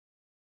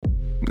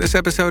This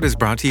episode is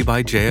brought to you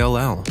by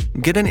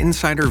JLL. Get an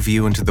insider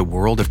view into the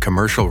world of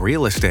commercial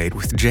real estate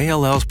with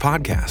JLL's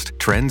podcast,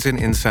 Trends and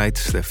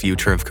Insights, the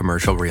Future of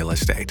Commercial Real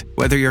Estate.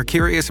 Whether you're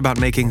curious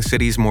about making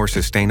cities more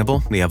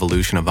sustainable, the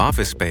evolution of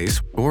office space,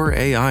 or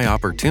AI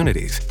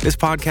opportunities, this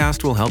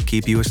podcast will help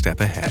keep you a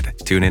step ahead.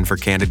 Tune in for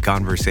candid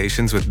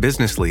conversations with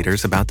business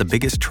leaders about the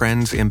biggest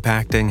trends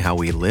impacting how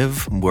we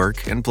live,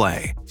 work, and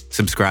play.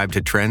 Subscribe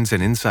to Trends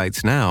and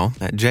Insights now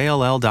at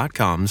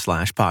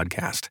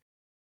jll.com/podcast.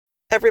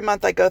 Every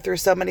month I go through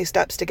so many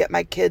steps to get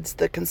my kids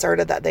the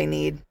Concerta that they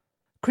need.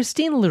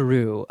 Christine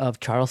LaRue of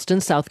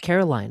Charleston, South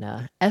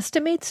Carolina,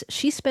 estimates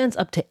she spends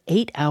up to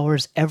 8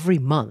 hours every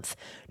month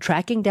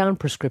tracking down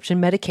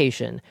prescription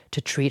medication to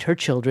treat her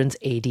children's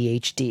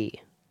ADHD.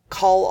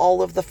 Call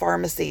all of the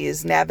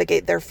pharmacies,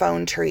 navigate their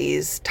phone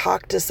trees,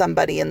 talk to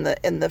somebody in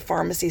the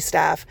pharmacy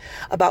staff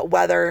about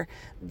whether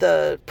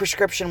the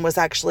prescription was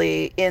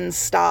actually in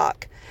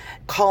stock,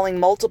 calling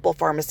multiple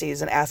pharmacies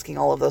and asking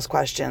all of those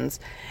questions.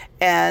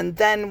 And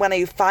then when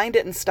you find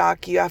it in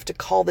stock, you have to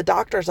call the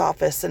doctor's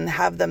office and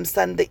have them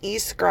send the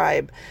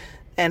e-scribe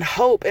and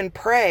hope and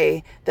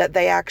pray that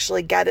they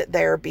actually get it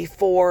there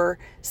before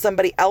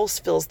somebody else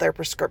fills their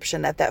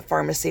prescription at that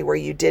pharmacy where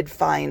you did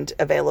find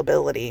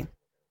availability.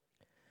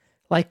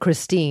 Like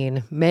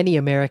Christine, many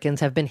Americans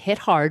have been hit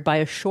hard by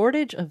a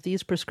shortage of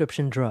these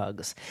prescription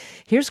drugs.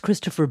 Here's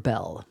Christopher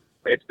Bell.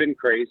 It's been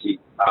crazy.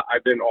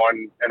 I've been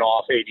on and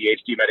off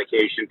ADHD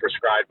medication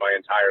prescribed my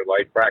entire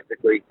life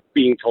practically.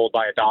 Being told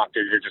by a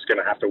doctor you're just going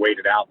to have to wait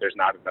it out, there's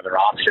not another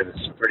option.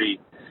 It's pretty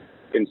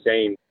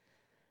insane.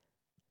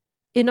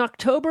 In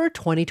October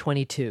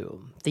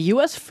 2022, the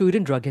U.S. Food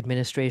and Drug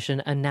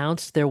Administration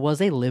announced there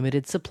was a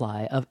limited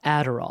supply of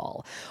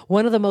Adderall,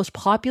 one of the most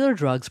popular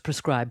drugs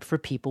prescribed for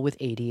people with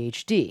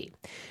ADHD.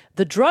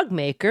 The drug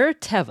maker,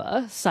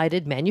 Teva,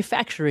 cited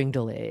manufacturing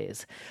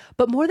delays.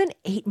 But more than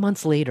 8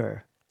 months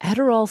later,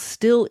 Adderall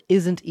still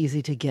isn't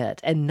easy to get,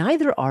 and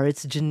neither are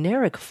its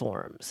generic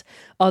forms.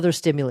 Other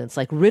stimulants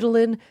like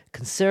Ritalin,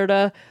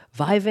 Concerta,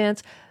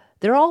 Vyvanse,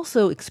 they're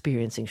also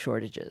experiencing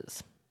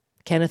shortages.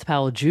 Kenneth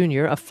Powell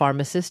Jr., a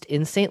pharmacist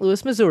in St.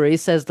 Louis, Missouri,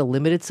 says the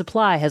limited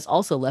supply has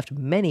also left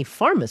many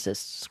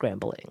pharmacists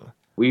scrambling.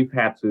 We've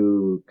had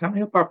to kind of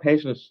help our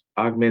patients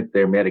augment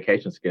their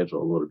medication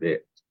schedule a little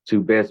bit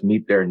to best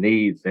meet their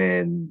needs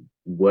and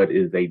what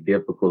is a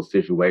difficult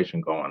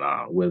situation going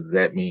on, whether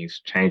that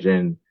means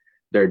changing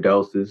their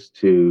doses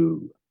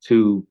to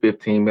 2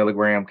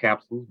 15-milligram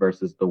capsules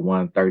versus the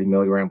 1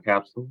 30-milligram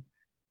capsule,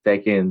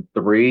 taking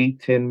 3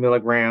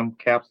 10-milligram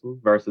capsules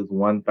versus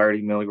 1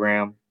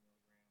 30-milligram.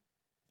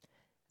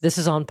 This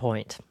is On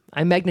Point.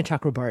 I'm Meghna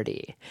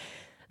Chakrabarti.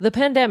 The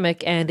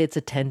pandemic and its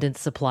attendant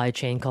supply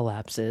chain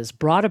collapses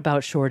brought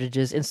about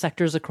shortages in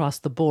sectors across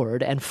the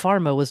board, and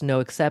pharma was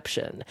no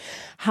exception.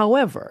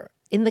 However,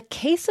 in the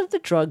case of the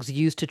drugs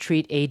used to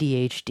treat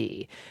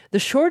ADHD, the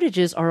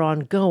shortages are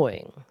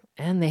ongoing,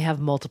 and they have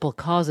multiple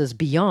causes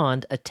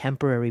beyond a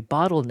temporary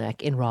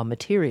bottleneck in raw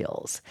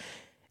materials.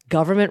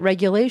 Government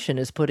regulation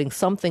is putting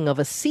something of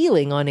a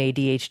ceiling on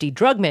ADHD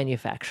drug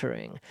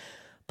manufacturing.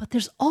 But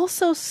there's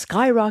also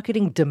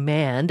skyrocketing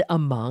demand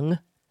among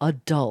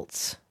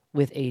adults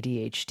with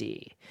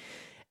ADHD.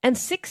 And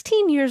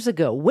 16 years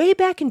ago, way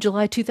back in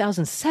July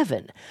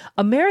 2007,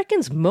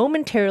 Americans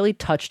momentarily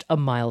touched a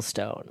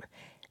milestone.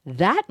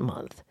 That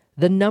month,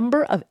 the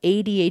number of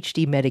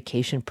ADHD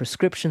medication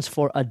prescriptions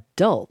for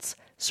adults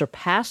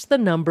surpassed the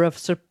number of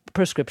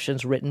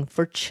prescriptions written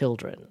for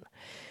children.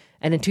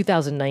 And in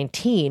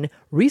 2019,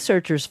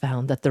 researchers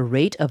found that the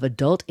rate of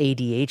adult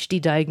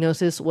ADHD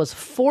diagnosis was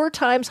 4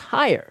 times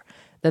higher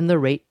than the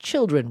rate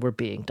children were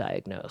being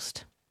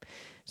diagnosed.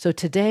 So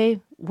today,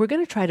 we're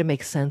going to try to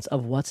make sense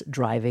of what's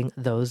driving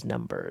those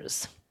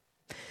numbers.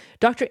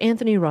 Dr.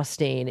 Anthony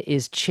Rostain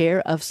is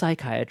chair of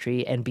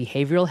psychiatry and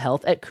behavioral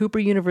health at Cooper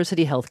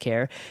University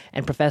Healthcare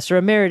and professor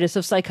emeritus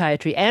of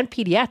psychiatry and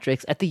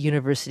pediatrics at the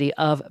University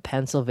of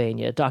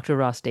Pennsylvania. Dr.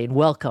 Rostain,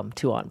 welcome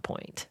to On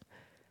Point.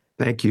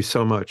 Thank you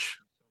so much.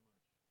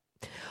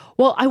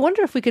 Well, I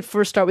wonder if we could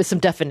first start with some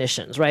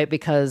definitions, right?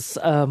 Because,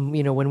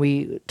 when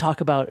we talk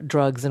about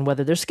drugs and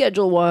whether they're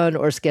Schedule 1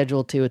 or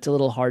Schedule 2, it's a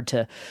little hard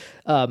to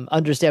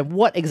understand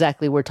what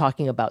exactly we're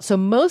talking about. So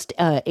most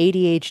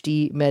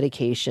ADHD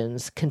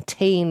medications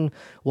contain,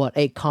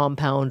 a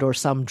compound or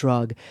some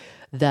drug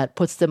that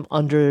puts them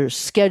under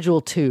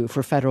Schedule 2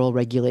 for federal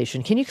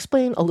regulation. Can you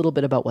explain a little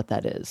bit about what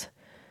that is?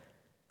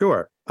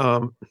 Sure.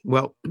 In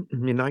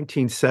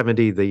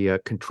 1970, the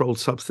Controlled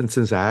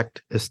Substances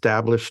Act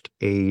established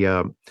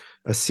a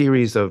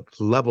series of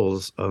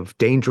levels of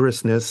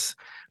dangerousness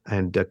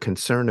and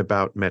concern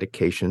about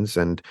medications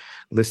and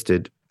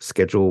listed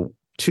Schedule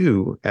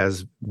 2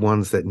 as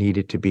ones that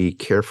needed to be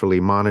carefully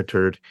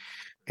monitored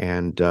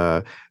and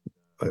a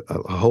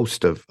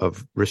host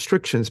of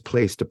restrictions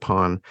placed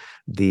upon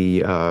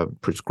the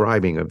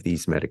prescribing of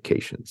these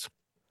medications.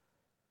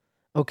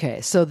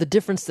 Okay, so the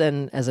difference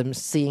then, as I'm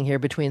seeing here,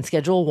 between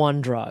Schedule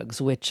 1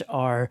 drugs, which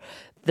are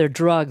they're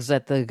drugs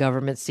that the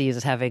government sees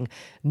as having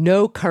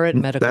no current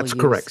medical use.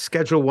 That's correct.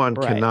 Schedule 1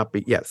 cannot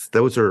be, yes,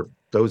 those are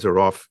those are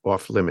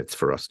off limits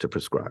for us to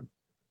prescribe.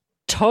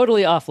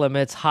 Totally off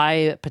limits,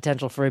 high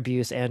potential for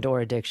abuse and or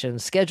addiction.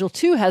 Schedule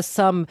 2 has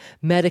some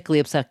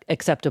medically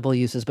acceptable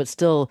uses, but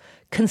still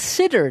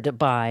considered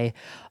by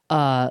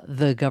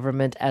the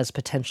government as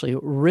potentially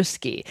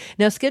risky.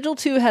 Now, Schedule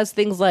 2 has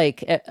things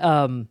like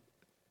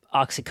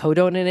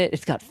oxycodone in it.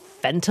 It's got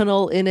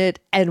fentanyl in it.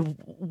 And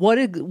what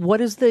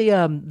is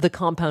the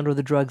compound or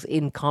the drugs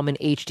in common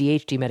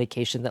ADHD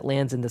medication that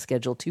lands in the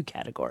Schedule 2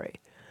 category?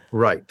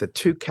 Right. The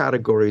two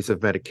categories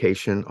of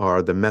medication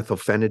are the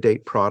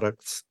methylphenidate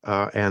products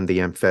and the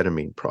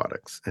amphetamine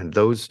products. And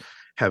those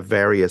have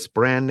various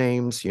brand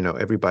names.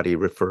 Everybody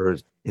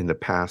refers in the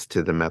past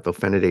to the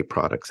methylphenidate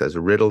products as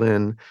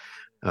Ritalin,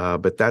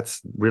 but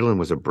Ritalin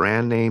was a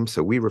brand name.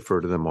 So we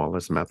refer to them all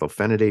as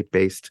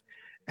methylphenidate-based.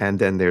 And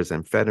then there's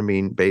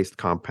amphetamine-based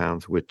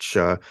compounds, which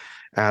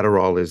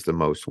Adderall is the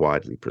most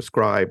widely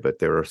prescribed, but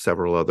there are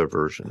several other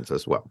versions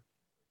as well.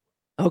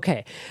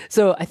 Okay.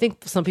 So I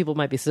think some people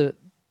might be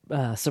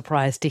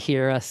surprised to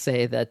hear us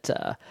say that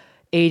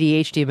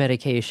ADHD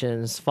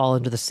medications fall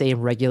under the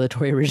same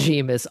regulatory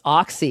regime as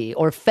oxy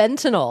or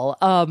fentanyl.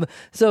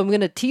 So I'm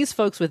going to tease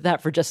folks with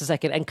that for just a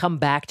second and come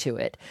back to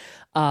it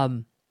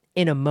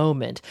in a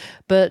moment.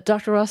 But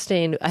Dr.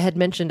 Rostain, I had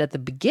mentioned at the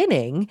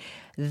beginning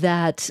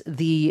that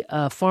the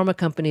pharma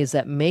companies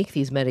that make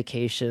these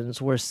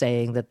medications were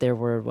saying that there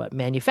were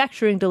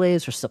manufacturing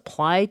delays or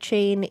supply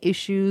chain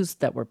issues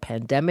that were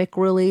pandemic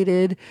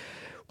related.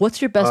 What's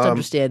your best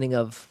understanding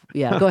of?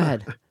 Yeah, go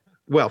ahead.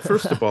 Well,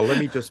 first of all, let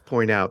me just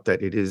point out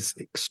that it is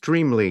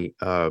extremely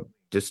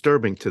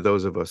disturbing to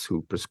those of us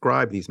who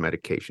prescribe these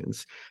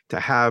medications to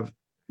have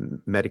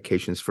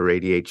medications for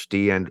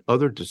ADHD and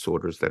other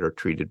disorders that are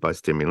treated by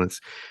stimulants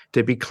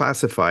to be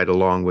classified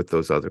along with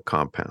those other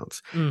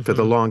compounds. Mm-hmm. For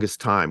the longest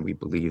time, we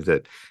believe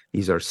that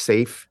these are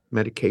safe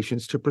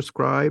medications to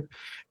prescribe.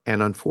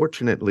 And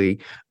unfortunately,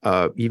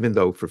 even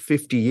though for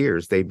 50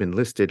 years they've been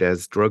listed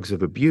as drugs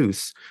of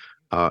abuse,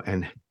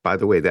 and by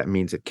the way, that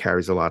means it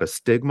carries a lot of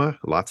stigma.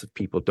 Lots of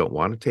people don't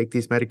want to take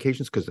these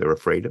medications because they're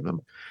afraid of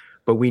them.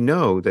 But we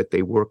know that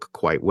they work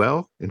quite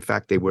well. In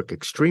fact, they work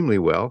extremely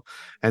well.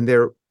 And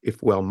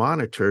if well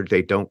monitored,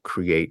 they don't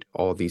create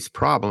all these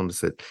problems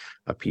that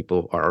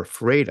people are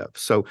afraid of.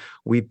 So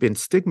we've been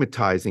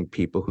stigmatizing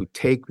people who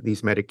take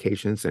these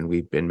medications, and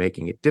we've been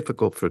making it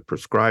difficult for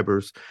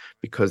prescribers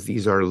because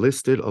these are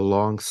listed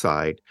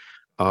alongside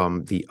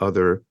these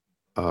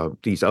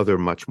other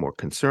much more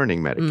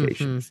concerning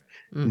medications.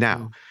 Mm-hmm.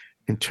 Now,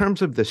 in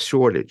terms of the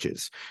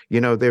shortages,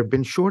 there have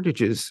been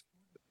shortages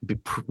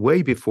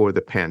way before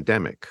the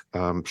pandemic.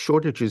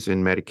 Shortages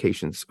in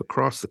medications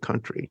across the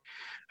country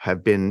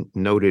have been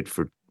noted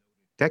for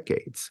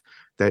decades,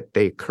 that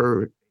they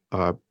occur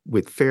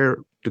with fair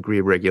degree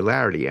of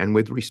regularity. And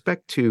with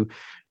respect to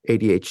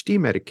ADHD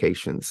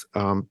medications,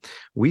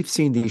 we've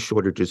seen these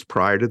shortages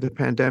prior to the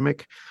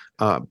pandemic.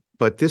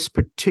 But this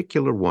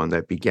particular one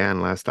that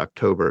began last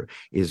October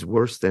is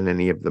worse than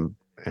any of them.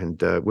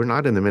 And we're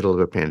not in the middle of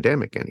a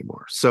pandemic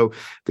anymore. So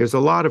there's a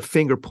lot of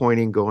finger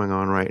pointing going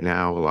on right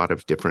now, a lot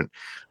of different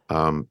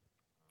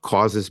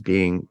causes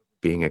being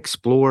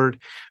explored.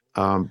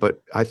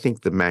 But I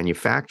think the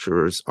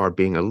manufacturers are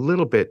being a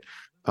little bit,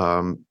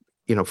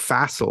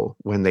 facile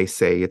when they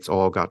say it's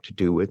all got to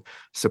do with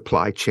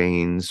supply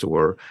chains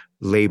or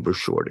labor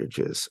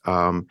shortages.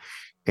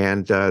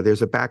 And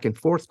there's a back and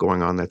forth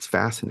going on that's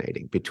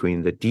fascinating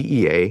between the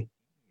DEA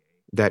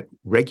that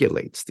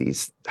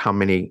regulates how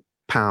many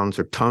pounds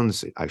or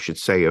tons, I should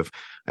say, of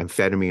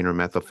amphetamine or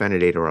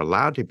methylphenidate are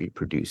allowed to be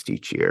produced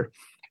each year,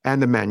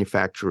 and the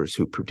manufacturers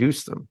who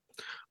produce them.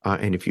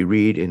 And if you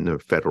read in the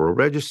Federal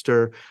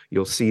Register,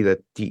 you'll see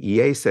that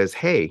DEA says,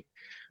 hey,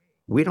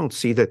 we don't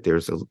see that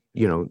there's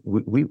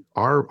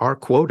our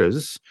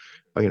quotas,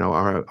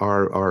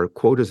 our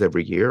quotas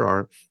every year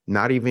are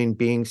not even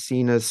being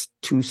seen as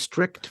too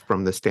strict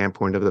from the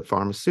standpoint of the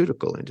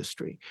pharmaceutical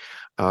industry.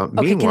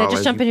 Okay, can I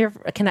just jump in here?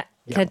 Can I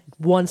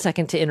 1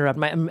 second to interrupt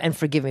and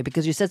forgive me,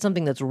 because you said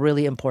something that's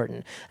really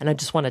important, and I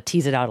just want to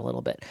tease it out a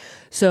little bit.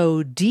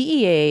 So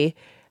DEA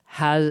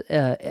has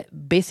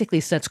basically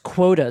sets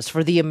quotas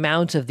for the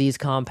amount of these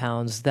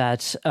compounds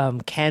that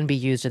can be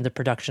used in the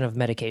production of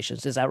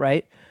medications. Is that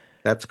right?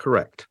 That's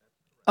correct.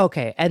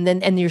 Okay,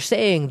 and you're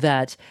saying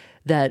that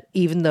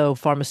even though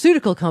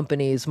pharmaceutical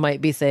companies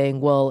might be saying,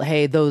 well,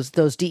 hey, those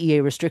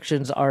DEA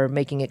restrictions are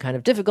making it kind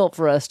of difficult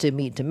for us to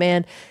meet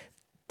demand,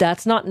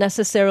 that's not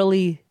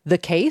necessarily the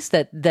case,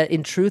 that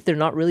in truth they're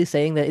not really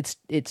saying that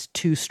it's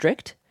too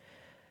strict?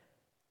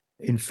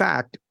 In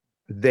fact,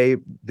 the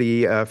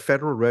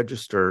Federal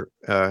Register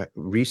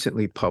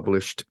recently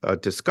published a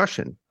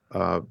discussion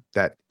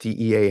that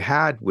DEA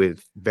had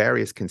with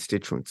various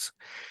constituents,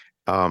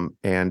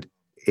 and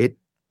it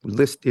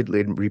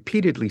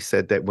repeatedly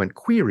said that when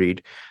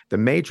queried, the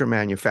major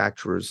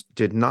manufacturers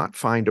did not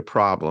find a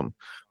problem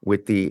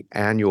with the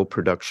annual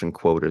production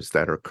quotas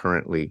that are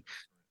currently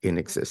in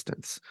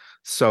existence.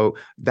 So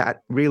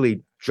that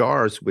really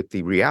jars with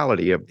the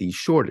reality of these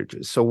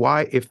shortages. So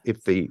why, if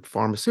the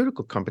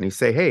pharmaceutical companies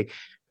say, hey,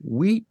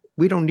 we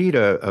we don't need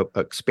a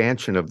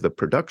expansion of the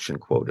production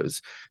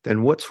quotas,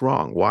 then what's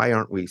wrong? Why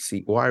are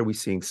we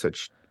seeing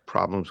such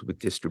problems with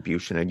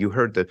distribution? And you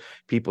heard the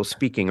people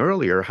speaking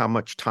earlier, how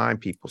much time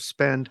people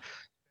spend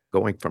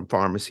going from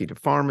pharmacy to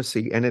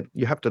pharmacy. And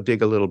you have to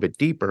dig a little bit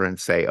deeper and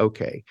say,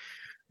 okay,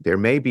 there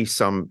may be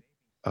some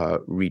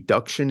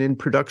reduction in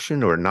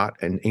production or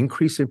not an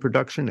increase in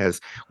production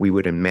as we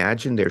would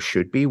imagine there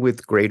should be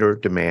with greater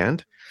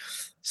demand.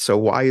 So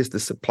why is the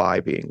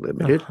supply being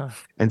limited?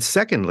 And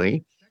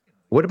secondly,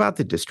 what about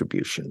the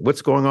distribution?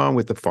 What's going on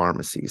with the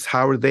pharmacies?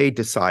 How are they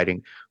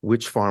deciding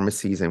which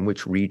pharmacies and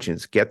which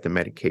regions get the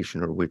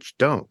medication or which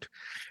don't?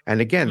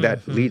 And again,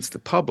 that leads the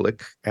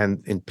public,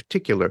 and in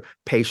particular,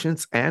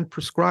 patients and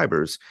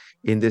prescribers,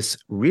 in this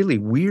really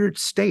weird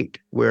state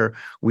where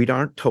we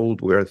aren't told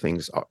where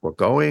things are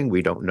going.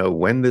 We don't know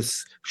when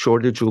this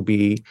shortage will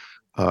be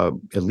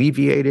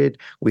alleviated.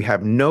 We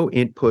have no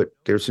input.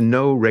 There's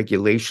no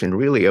regulation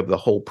really of the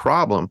whole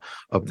problem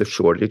of the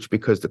shortage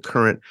because the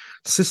current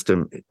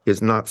system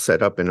is not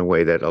set up in a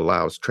way that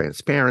allows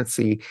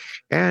transparency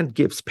and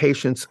gives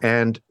patients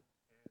and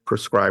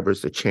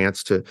prescribers a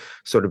chance to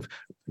sort of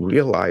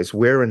realize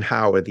where and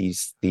how are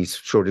these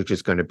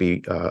shortages going to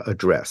be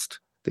addressed.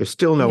 There's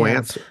still no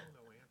answer.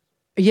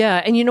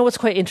 Yeah, and you know what's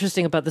quite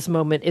interesting about this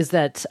moment is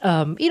that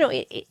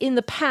in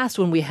the past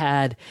when we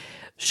had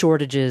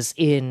shortages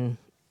in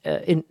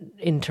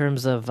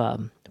terms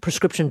of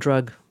prescription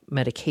drug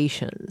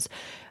medications,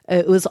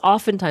 it was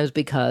oftentimes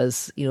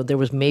because there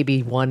was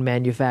maybe one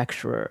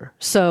manufacturer.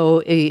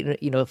 So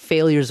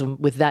failures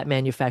with that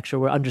manufacturer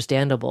were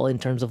understandable in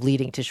terms of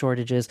leading to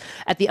shortages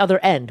at the other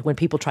end when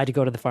people try to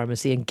go to the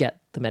pharmacy and get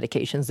the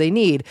medications they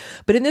need.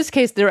 But in this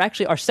case, there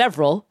actually are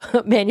several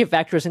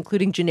manufacturers,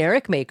 including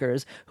generic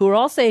makers, who are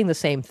all saying the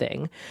same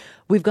thing.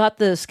 We've got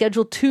the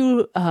Schedule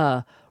 2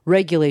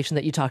 regulation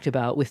that you talked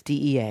about with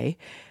DEA,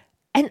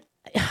 and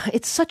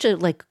it's such a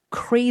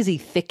crazy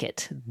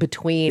thicket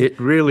between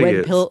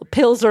when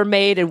pills are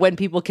made and when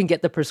people can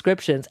get the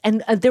prescriptions.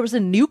 And there was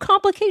a new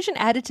complication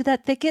added to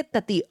that thicket,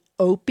 that the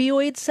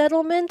opioid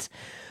settlement,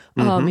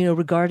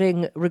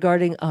 regarding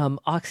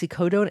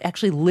oxycodone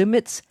actually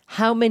limits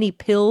how many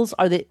pills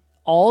are they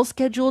all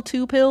Schedule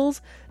 2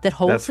 pills that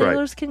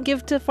wholesalers can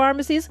give to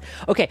pharmacies.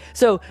 Okay,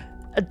 so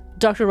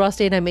Dr.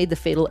 Rostain, I made the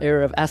fatal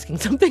error of asking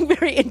something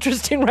very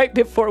interesting right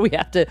before we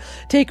have to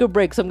take a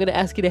break. So I'm going to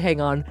ask you to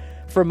hang on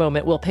for a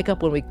moment. We'll pick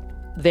up when we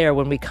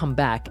come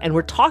back. And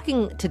we're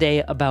talking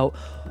today about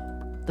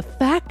the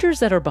factors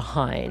that are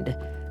behind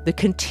the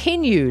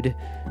continued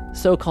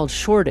so-called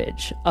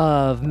shortage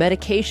of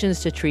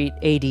medications to treat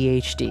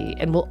ADHD.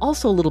 And we'll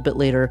also a little bit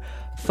later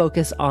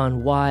focus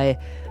on why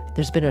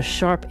there's been a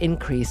sharp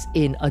increase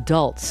in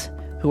adults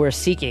who are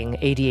seeking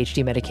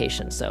ADHD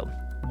medication. So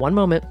one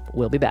moment,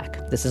 we'll be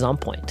back. This is On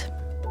Point.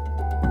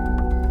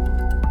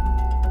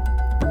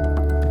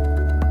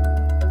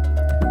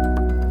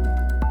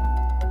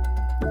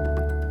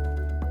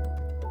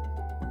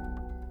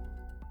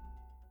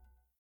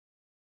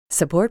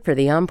 Support for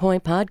the On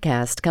Point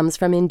podcast comes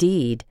from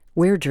Indeed.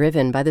 We're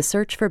driven by the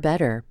search for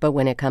better, but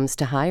when it comes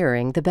to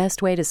hiring, the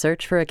best way to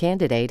search for a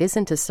candidate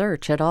isn't to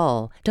search at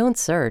all. Don't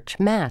search,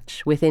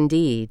 match with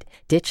Indeed.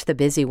 Ditch the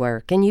busy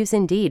work and use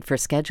Indeed for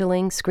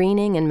scheduling,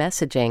 screening, and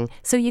messaging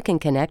so you can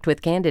connect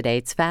with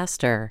candidates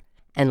faster.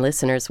 And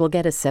listeners will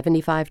get a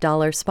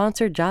 $75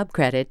 sponsored job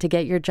credit to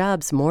get your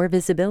jobs more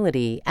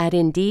visibility at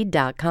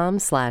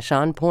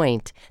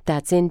Indeed.com/onpoint.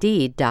 That's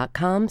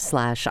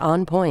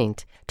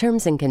Indeed.com/onpoint.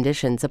 Terms and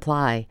conditions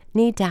apply.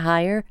 Need to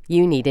hire?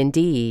 You need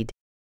Indeed.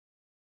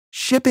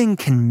 Shipping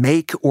can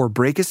make or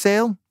break a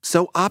sale,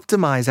 so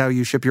optimize how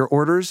you ship your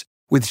orders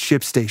with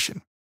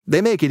ShipStation. They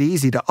make it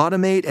easy to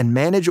automate and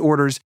manage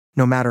orders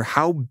no matter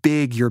how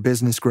big your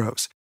business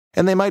grows.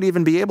 And they might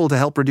even be able to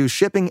help reduce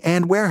shipping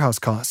and warehouse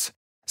costs.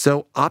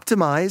 So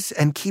optimize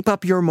and keep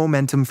up your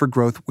momentum for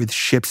growth with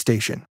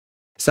ShipStation.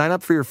 Sign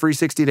up for your free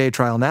 60-day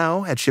trial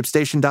now at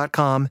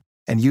ShipStation.com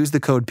and use the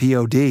code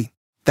POD.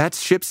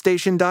 That's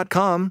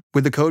ShipStation.com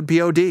with the code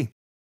POD.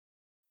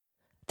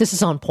 This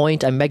is On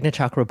Point. I'm Meghna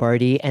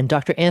Chakrabarti, and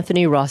Dr.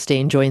 Anthony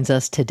Rostain joins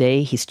us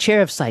today. He's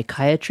chair of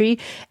psychiatry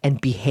and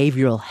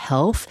behavioral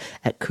health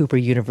at Cooper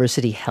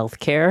University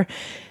Healthcare.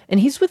 And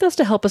he's with us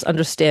to help us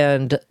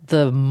understand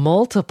the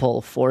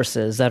multiple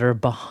forces that are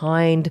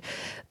behind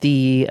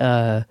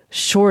the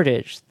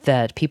shortage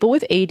that people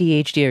with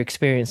ADHD are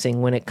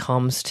experiencing when it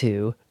comes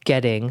to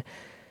getting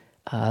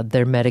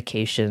their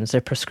medications,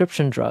 their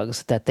prescription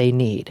drugs that they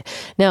need.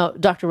 Now,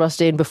 Dr.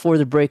 Rostain, before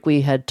the break,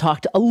 we had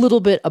talked a little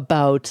bit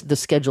about the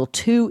Schedule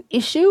 2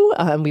 issue,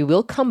 and we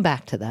will come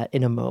back to that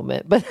in a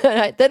moment. But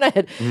I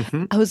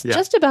was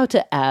just about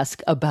to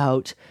ask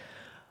about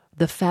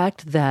the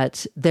fact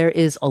that there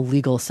is a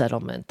legal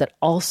settlement that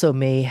also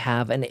may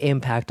have an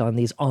impact on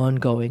these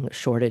ongoing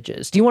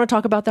shortages. Do you want to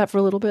talk about that for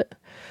a little bit?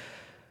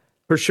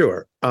 For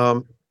sure.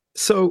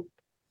 So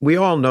we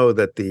all know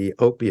that the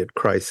opiate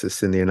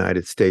crisis in the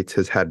United States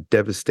has had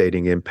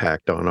devastating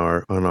impact on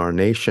our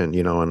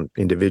nation, on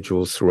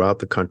individuals throughout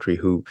the country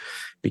who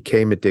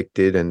became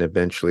addicted, and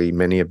eventually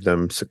many of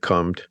them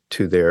succumbed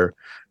to their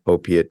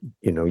opiate,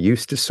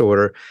 use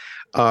disorder.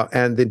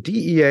 And the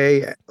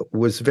DEA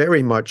was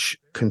very much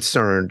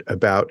concerned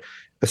about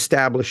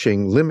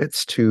establishing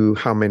limits to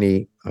how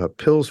many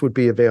pills would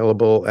be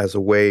available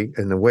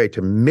in a way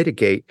to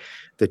mitigate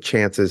the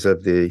chances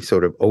of the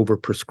sort of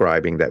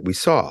overprescribing that we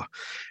saw.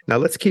 Now,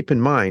 let's keep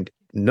in mind,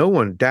 no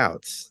one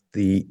doubts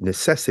the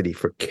necessity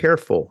for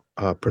careful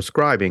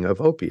prescribing of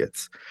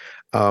opiates,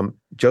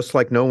 just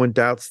like no one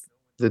doubts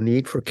the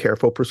need for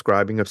careful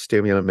prescribing of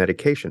stimulant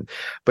medication.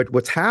 But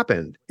what's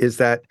happened is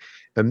that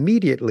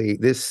immediately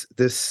this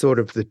sort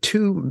of the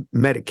two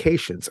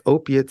medications,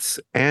 opiates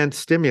and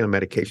stimulant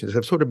medications,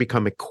 have sort of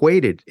become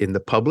equated in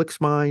the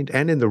public's mind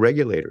and in the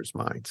regulators'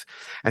 minds.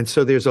 And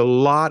so there's a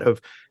lot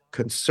of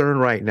concern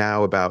right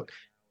now about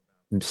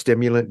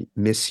stimulant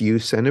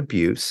misuse and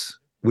abuse,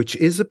 which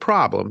is a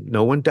problem.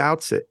 No one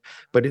doubts it,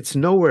 but it's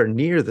nowhere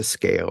near the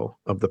scale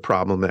of the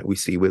problem that we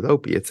see with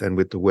opiates and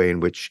with the way in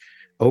which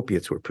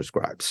opiates were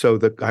prescribed. So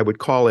I would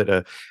call it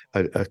a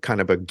kind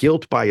of a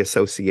guilt by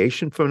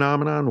association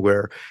phenomenon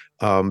where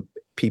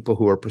people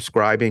who are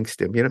prescribing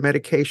stimulant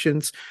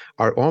medications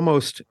are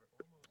almost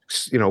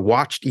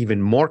watched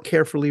even more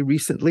carefully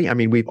recently. I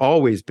mean, we've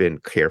always been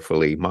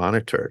carefully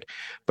monitored,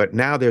 but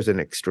now there's an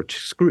extra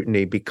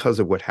scrutiny because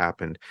of what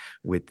happened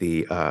with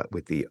the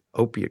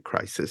opiate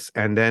crisis.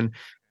 And then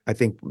I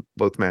think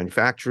both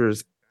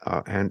manufacturers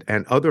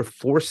and other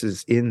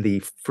forces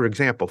for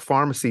example,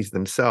 pharmacies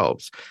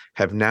themselves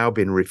have now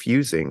been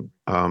refusing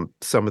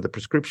some of the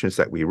prescriptions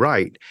that we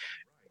write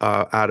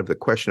out of the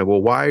question of,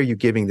 well, why are you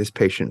giving this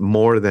patient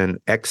more than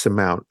X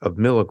amount of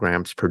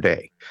milligrams per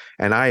day?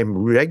 And I am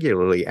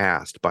regularly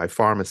asked by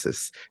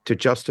pharmacists to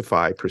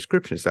justify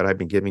prescriptions that I've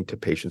been giving to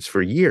patients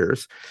for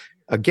years,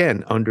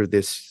 again, under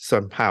this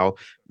somehow,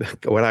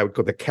 what I would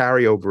call the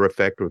carryover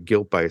effect or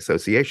guilt by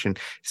association.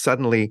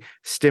 Suddenly,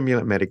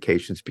 stimulant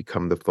medications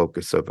become the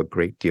focus of a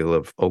great deal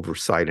of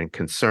oversight and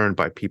concern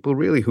by people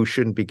really who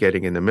shouldn't be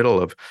getting in the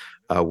middle of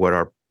what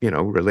are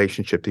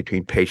relationship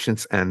between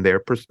patients and their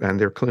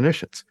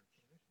clinicians.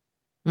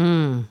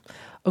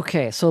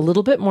 Okay, so a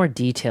little bit more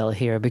detail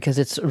here because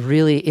it's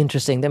really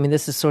interesting. I mean,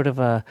 this is sort of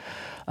a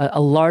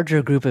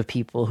larger group of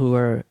people who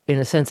are, in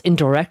a sense,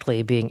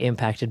 indirectly being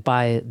impacted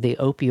by the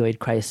opioid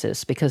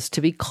crisis. Because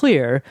to be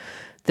clear,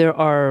 there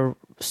are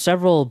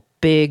several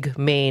big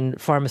main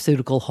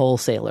pharmaceutical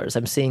wholesalers.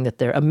 I'm seeing that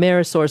they're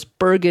Amerisource,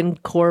 Bergen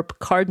Corp,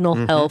 Cardinal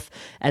Health,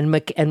 and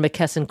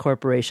McKesson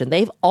Corporation.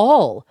 They've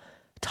all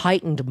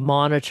tightened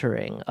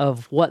monitoring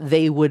of what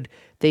they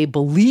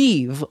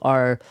believe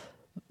are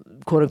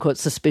quote unquote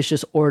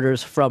suspicious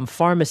orders from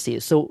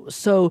pharmacies.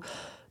 So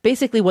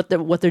basically what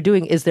they're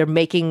doing is are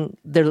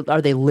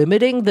they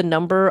limiting the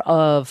number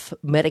of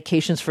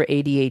medications for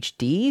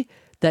ADHD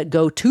that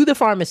go to the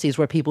pharmacies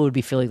where people would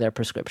be filling their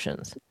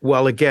prescriptions?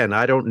 Well, again,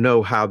 I don't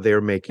know how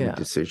they're making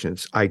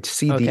decisions. I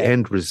see the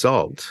end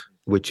result,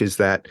 which is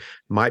that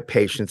my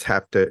patients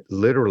have to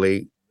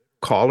literally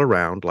call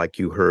around, like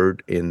you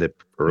heard in the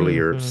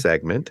earlier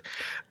segment,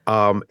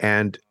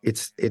 and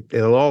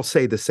it'll all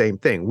say the same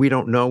thing. We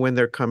don't know when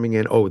they're coming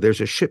in. Oh, there's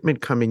a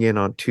shipment coming in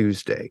on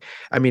Tuesday.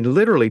 I mean,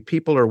 literally,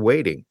 people are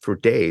waiting for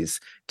days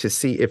to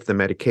see if the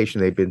medication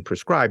they've been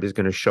prescribed is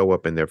going to show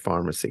up in their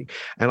pharmacy.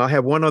 And I'll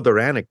have one other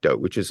anecdote,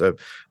 which is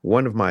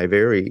one of my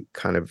very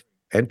kind of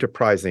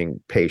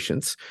enterprising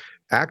patients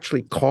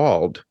actually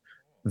called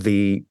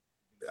the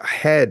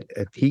head,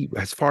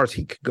 as far as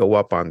he could go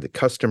up on the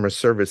customer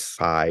service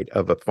side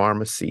of a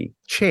pharmacy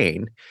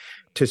chain,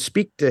 to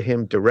speak to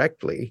him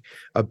directly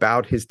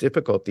about his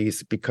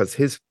difficulties because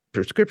his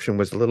prescription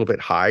was a little bit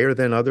higher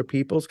than other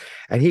people's,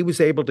 and he was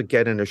able to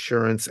get an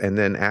assurance and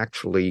then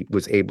actually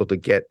was able to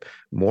get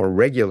more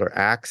regular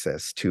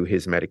access to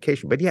his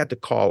medication. But he had to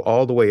call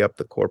all the way up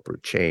the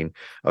corporate chain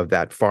of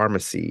that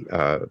pharmacy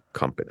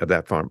company, of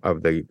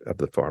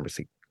the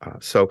pharmacy.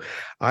 So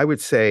I would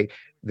say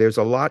there's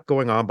a lot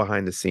going on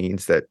behind the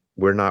scenes that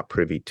we're not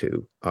privy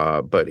to,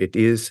 but it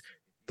is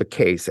the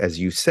case, as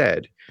you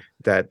said,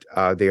 that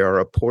they are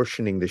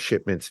apportioning the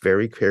shipments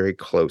very, very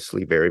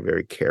closely, very,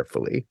 very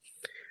carefully.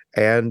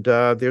 And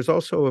there's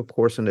also, of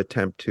course, an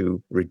attempt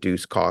to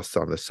reduce costs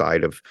on the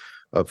side of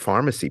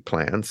pharmacy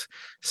plans.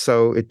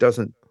 So it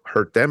doesn't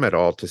hurt them at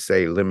all to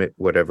say limit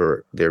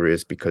whatever there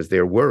is, because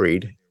they're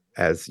worried,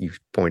 as you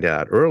pointed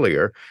out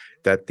earlier,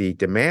 that the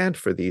demand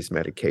for these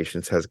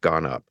medications has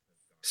gone up.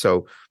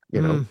 So,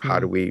 how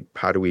do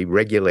we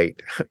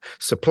regulate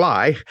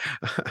supply?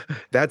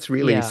 That's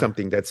really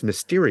something that's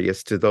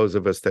mysterious to those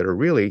of us that are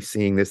really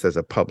seeing this as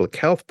a public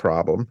health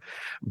problem.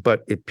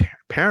 But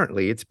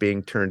apparently it's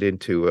being turned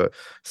into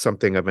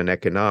something of an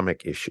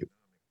economic issue.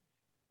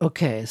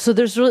 Okay, so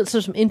there's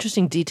some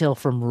interesting detail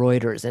from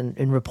Reuters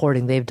in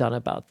reporting they've done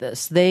about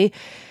this. They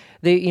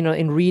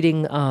in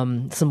reading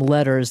some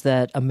letters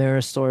that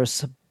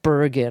Amerisource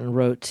Bergen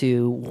wrote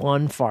to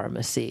one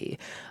pharmacy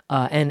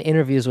and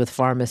interviews with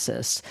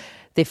pharmacists,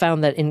 they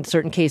found that in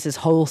certain cases,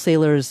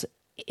 wholesalers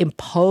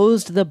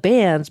imposed the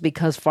bans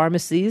because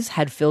pharmacies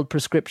had filled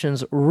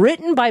prescriptions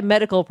written by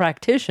medical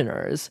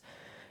practitioners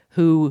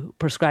who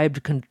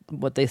prescribed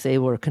what they say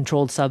were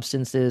controlled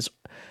substances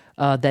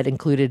that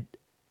included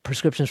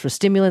prescriptions for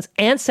stimulants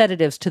and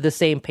sedatives to the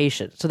same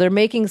patient. So they're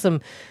making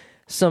some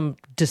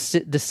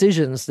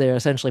decisions there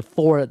essentially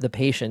for the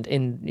patient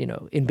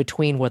in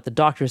between what the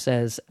doctor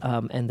says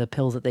and the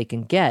pills that they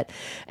can get.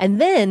 And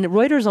then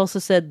Reuters also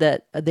said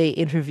that they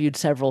interviewed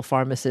several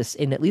pharmacists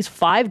in at least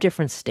 5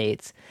 different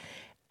states,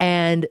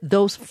 and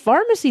those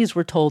pharmacies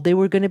were told they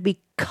were going to be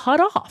cut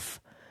off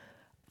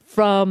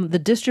from the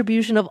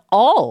distribution of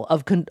all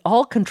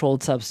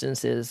controlled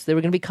substances. They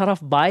were going to be cut off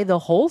by the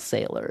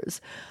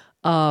wholesalers.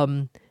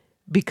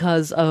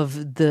 Because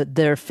of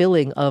their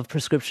filling of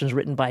prescriptions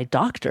written by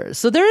doctors.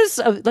 So there's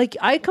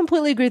I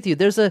completely agree with you.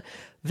 There's a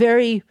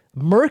very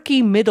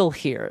murky middle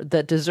here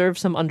that deserves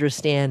some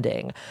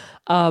understanding.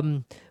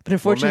 But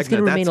unfortunately, it's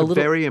going to remain a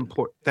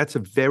little. That's a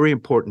very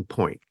important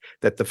point,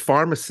 that the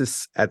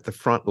pharmacists at the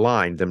front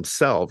line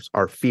themselves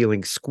are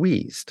feeling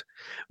squeezed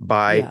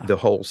by the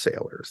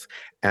wholesalers.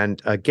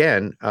 And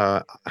again,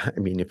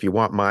 if you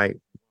want my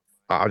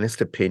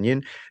honest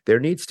opinion, there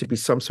needs to be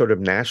some sort of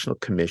national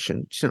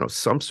commission,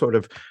 some sort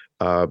of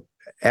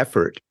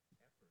effort,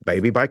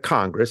 maybe by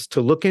Congress,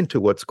 to look into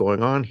what's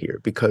going on here,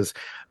 because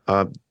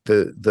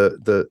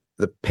the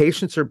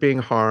patients are being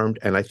harmed,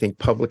 and I think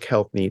public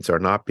health needs are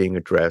not being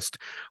addressed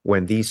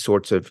when these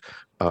sorts of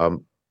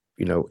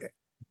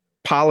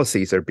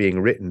policies are being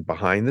written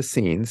behind the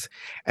scenes.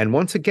 And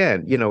once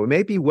again, it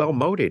may be well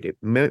motivated,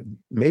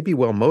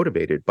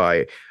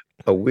 by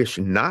a wish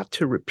not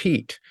to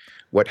repeat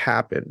what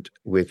happened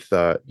with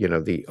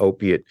the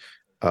opiate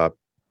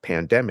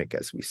pandemic,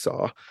 as we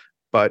saw.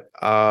 But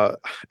I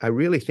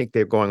really think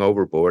they're going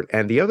overboard.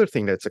 And the other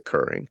thing that's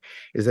occurring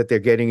is that they're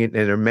getting in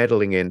and they're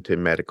meddling into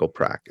medical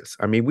practice.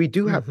 I mean, we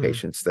do have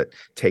patients that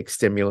take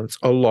stimulants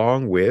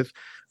along with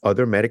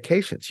other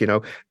medications.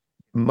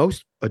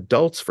 Most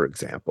adults, for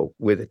example,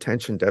 with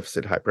attention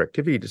deficit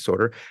hyperactivity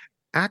disorder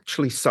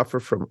actually suffer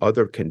from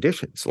other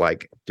conditions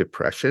like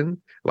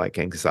depression, like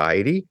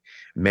anxiety.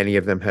 Many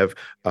of them have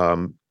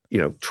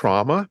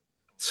trauma.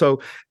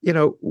 So,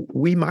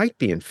 we might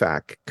be, in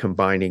fact,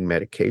 combining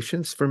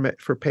medications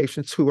for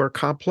patients who are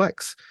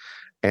complex.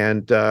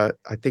 And I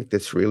think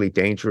that's really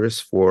dangerous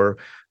for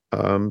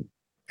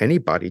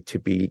anybody to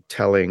be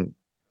telling,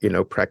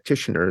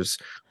 practitioners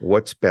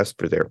what's best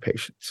for their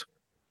patients.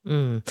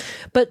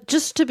 But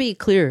just to be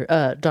clear,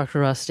 Dr.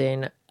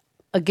 Rostain,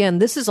 again,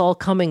 this is all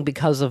coming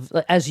because of,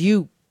 as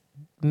you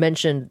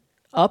mentioned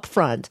up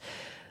front,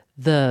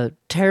 the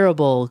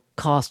terrible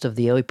cost of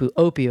the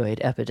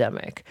opioid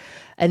epidemic.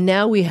 And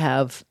now we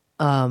have,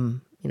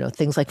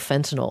 things like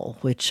fentanyl,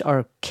 which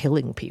are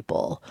killing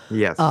people.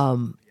 Yes.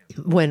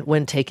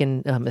 When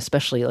taken,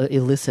 especially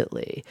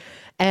illicitly.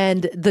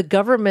 And the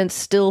government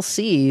still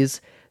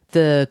sees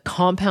the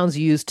compounds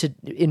used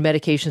in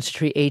medications to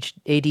treat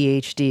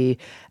ADHD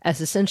as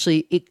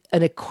essentially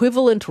an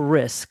equivalent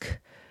risk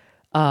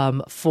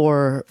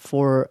for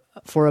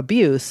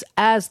abuse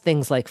as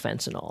things like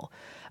fentanyl.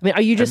 I mean,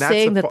 are you just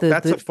saying that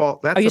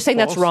are you saying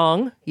that's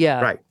wrong?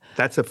 Yeah. Right.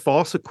 That's a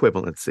false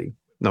equivalency,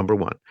 number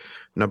one.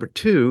 Number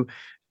two,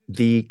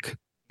 if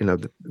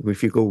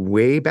you go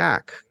way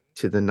back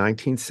to the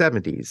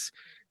 1970s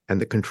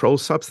and the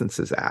Controlled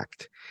Substances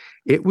Act,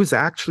 it was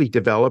actually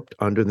developed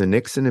under the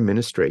Nixon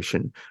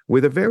administration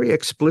with a very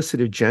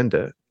explicit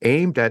agenda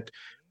aimed at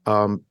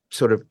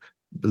sort of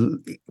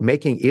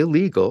making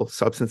illegal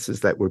substances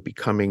that were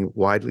becoming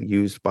widely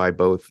used by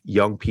both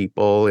young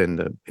people in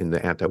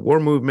the anti-war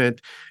movement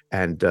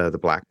and the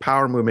Black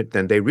Power movement.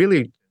 Then they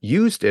really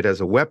used it as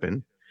a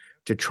weapon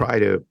to try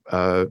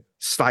to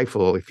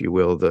stifle, if you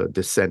will, the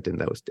dissent in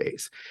those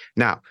days.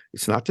 Now,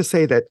 it's not to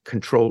say that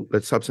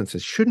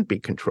substances shouldn't be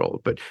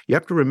controlled, but you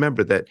have to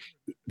remember that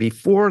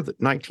before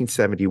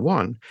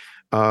 1971,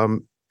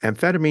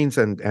 amphetamines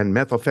and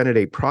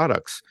methylphenidate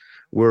products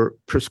were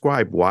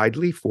prescribed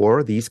widely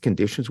for these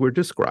conditions we're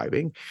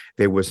describing.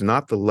 There was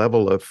not the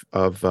level of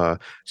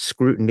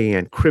scrutiny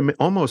and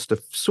almost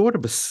a sort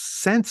of a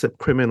sense of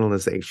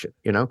criminalization,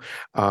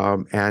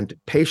 and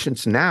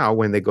patients now,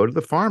 when they go to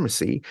the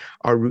pharmacy,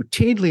 are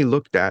routinely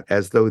looked at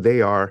as though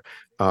they are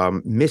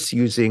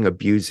misusing,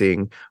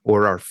 abusing,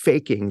 or are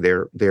faking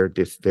their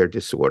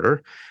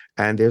disorder.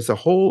 And there's a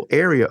whole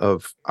area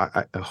of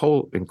a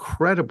whole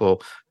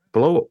incredible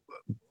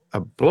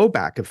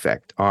blowback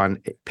effect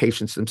on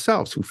patients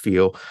themselves who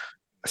feel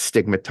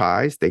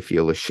stigmatized, they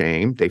feel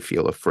ashamed, they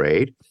feel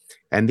afraid.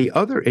 And the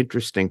other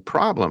interesting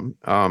problem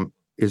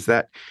is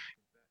that,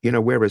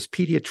 whereas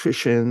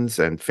pediatricians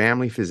and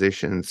family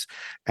physicians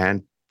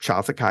and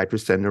child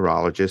psychiatrists and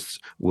neurologists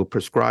will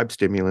prescribe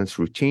stimulants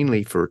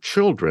routinely for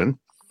children,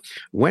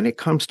 when it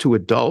comes to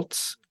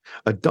adult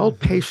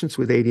patients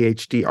with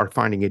ADHD are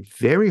finding it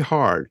very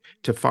hard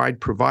to find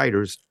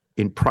providers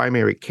in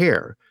primary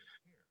care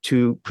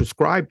to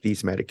prescribe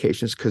these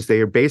medications, because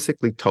they are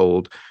basically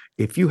told,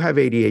 if you have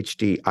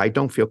ADHD, I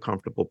don't feel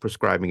comfortable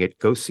prescribing it,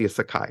 go see a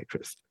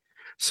psychiatrist.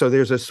 So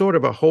there's a sort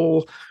of a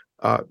whole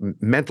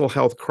mental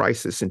health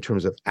crisis in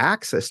terms of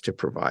access to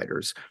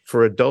providers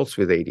for adults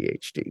with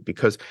ADHD,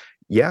 because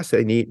yes,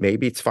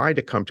 maybe it's fine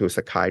to come to a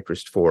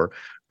psychiatrist for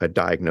a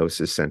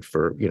diagnosis and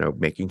for,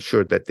 making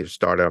sure that they're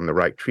started on the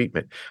right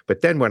treatment.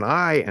 But then when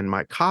I and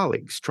my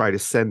colleagues try to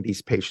send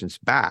these patients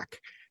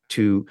back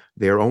to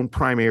their own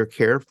primary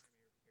care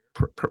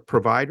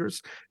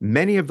providers,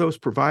 many of those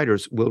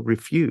providers will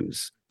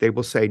refuse. They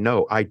will say,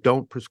 no, I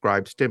don't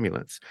prescribe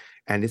stimulants.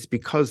 And it's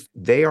because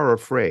they are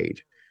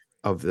afraid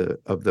of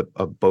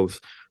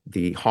both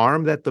the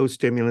harm that those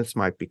stimulants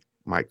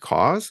might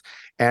cause,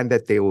 and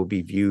that they will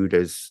be viewed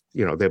as,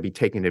 they'll be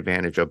taken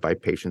advantage of by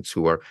patients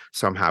who are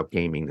somehow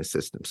gaming the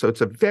system. So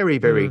it's a very,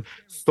 very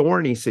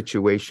thorny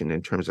situation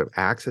in terms of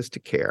access to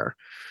care.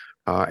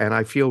 And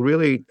I feel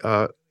really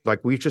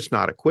like we're just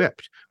not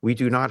equipped. We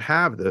do not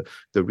have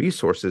the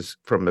resources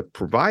from the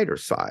provider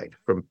side,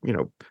 from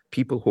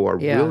people who are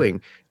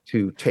willing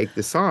to take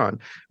this on.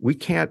 We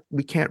can't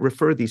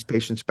refer these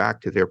patients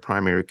back to their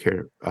primary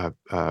care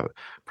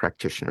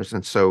practitioners,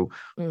 and so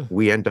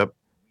we end up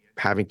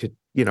having to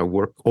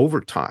work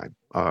overtime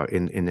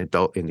in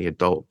the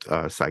adult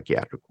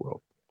psychiatric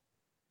world.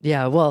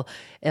 Yeah, well,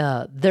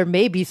 there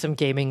may be some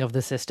gaming of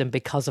the system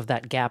because of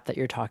that gap that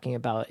you're talking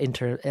about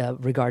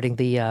regarding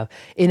the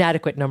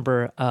inadequate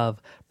number of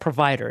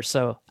providers.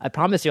 So I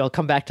promise you I'll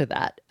come back to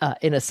that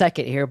in a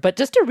second here. But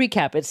just to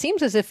recap, it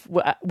seems as if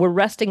we're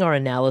resting our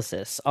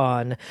analysis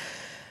on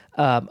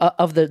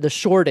of the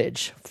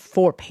shortage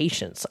for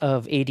patients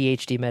of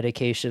ADHD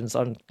medications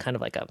on kind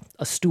of like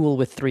a stool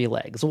with three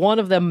legs. One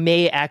of them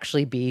may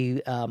actually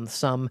be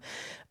some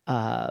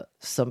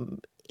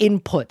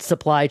input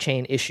supply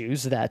chain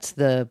issues that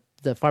the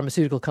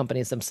pharmaceutical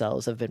companies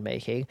themselves have been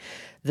making.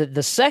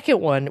 The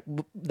second one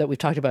that we've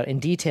talked about in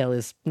detail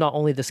is not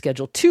only the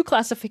Schedule II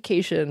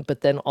classification,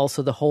 but then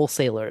also the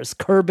wholesalers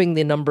curbing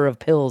the number of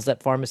pills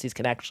that pharmacies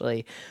can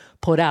actually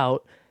put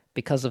out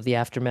because of the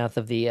aftermath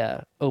of the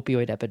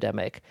opioid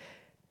epidemic.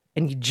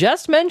 And you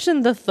just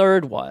mentioned the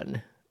third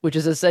one, which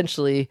is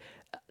essentially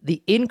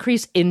the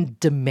increase in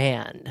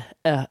demand,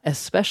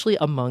 especially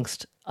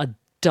amongst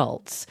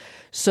adults.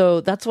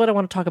 So that's what I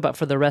want to talk about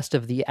for the rest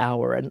of the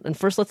hour. And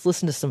first, let's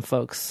listen to some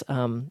folks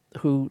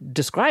who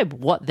describe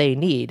what they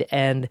need.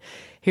 And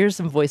here's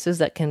some voices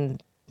that can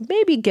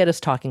maybe get us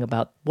talking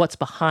about what's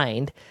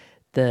behind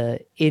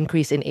the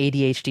increase in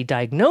ADHD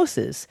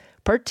diagnoses,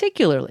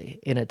 particularly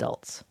in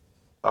adults.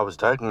 I was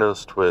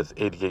diagnosed with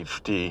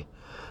ADHD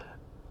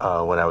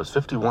when I was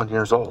 51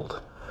 years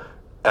old.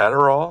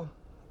 Adderall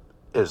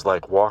is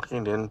like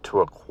walking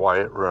into a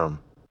quiet room.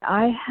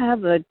 I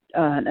have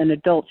an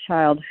adult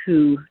child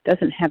who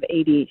doesn't have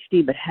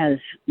ADHD but has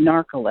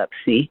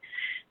narcolepsy,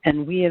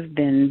 and we have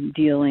been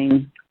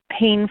dealing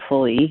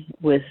painfully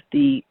with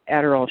the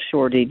Adderall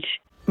shortage.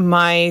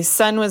 My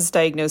son was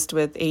diagnosed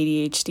with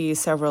ADHD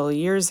several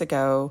years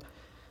ago,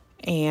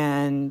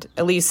 and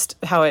at least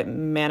how it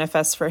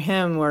manifests for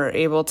him, we're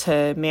able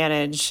to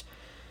manage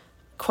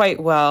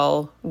quite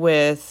well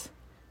with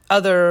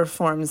other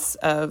forms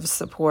of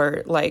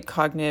support like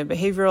cognitive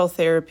behavioral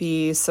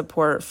therapy,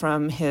 support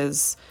from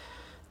his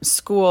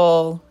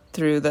school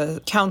through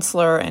the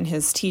counselor and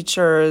his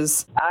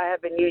teachers. I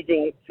have been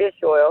using fish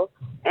oil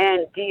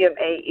and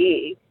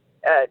DMAE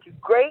to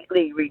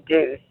greatly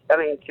reduce,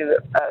 to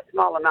a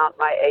small amount,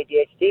 my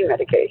ADHD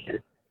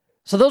medication.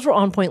 So those were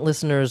On Point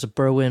listeners,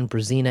 Berwin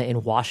Brzezina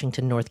in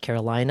Washington, North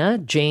Carolina,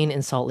 Jane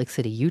in Salt Lake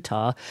City,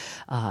 Utah,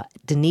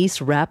 Denise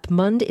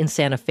Rapmund in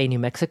Santa Fe, New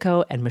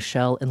Mexico, and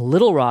Michelle in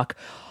Little Rock,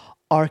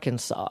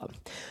 Arkansas.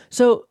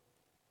 So,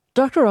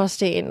 Dr.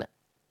 Rostain,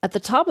 at the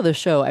top of the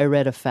show, I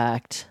read a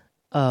fact,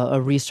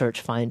 a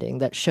research finding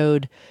that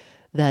showed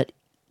that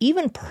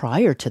even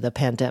prior to the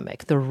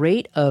pandemic, the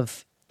rate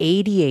of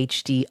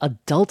ADHD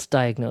adult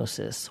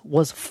diagnosis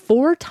was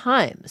 4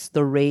 times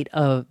the rate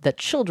of that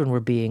children were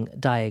being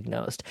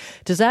diagnosed.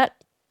 Does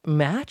that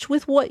match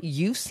with what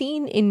you've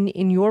seen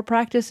in your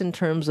practice in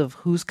terms of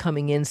who's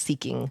coming in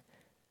seeking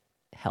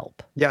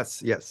help?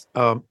 Yes.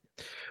 Well,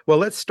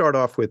 let's start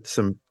off with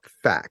some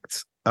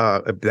facts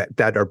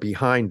that are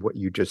behind what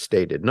you just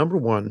stated. Number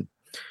one,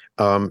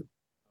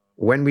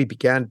 when we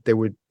began, there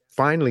were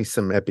finally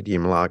some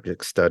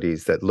epidemiologic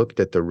studies that looked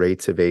at the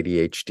rates of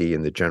ADHD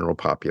in the general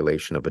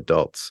population of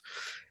adults.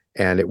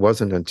 And it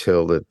wasn't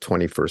until the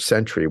 21st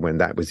century when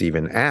that was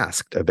even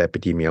asked of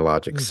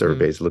epidemiologic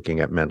surveys looking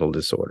at mental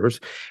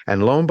disorders.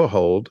 And lo and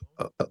behold,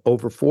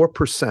 over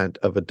 4%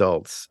 of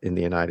adults in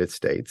the United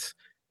States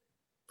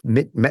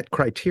met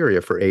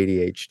criteria for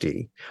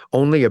ADHD.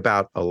 Only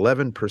about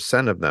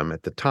 11% of them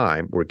at the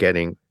time were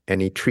getting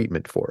any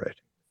treatment for it.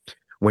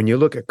 When you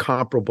look at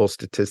comparable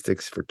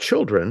statistics for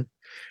children,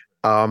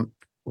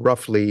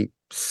 roughly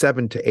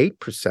 7 to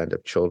 8%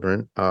 of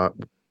children, or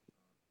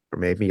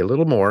maybe a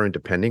little more, and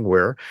depending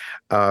where,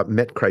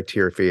 met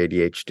criteria for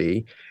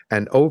ADHD,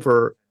 and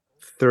over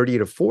 30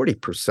 to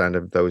 40%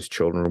 of those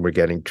children were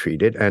getting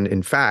treated. And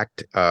in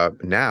fact,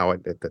 now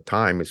at the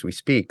time as we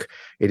speak,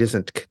 it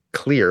isn't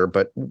clear,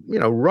 but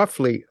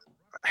roughly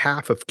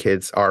half of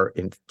kids are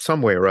in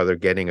some way or other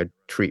getting a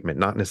treatment,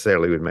 not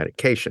necessarily with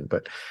medication,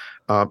 but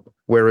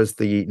whereas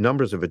the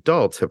numbers of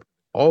adults have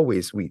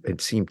always, it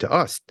seemed to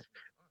us,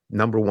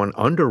 number one,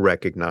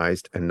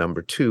 under-recognized, and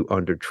number two,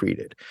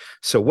 under-treated.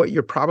 So what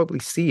you're probably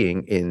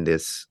seeing in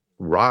this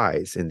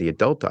rise in the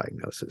adult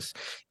diagnosis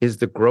is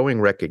the growing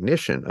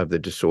recognition of the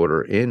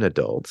disorder in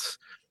adults,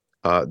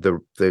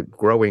 the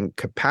growing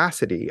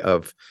capacity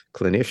of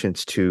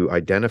clinicians to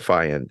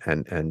identify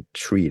and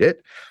treat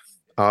it,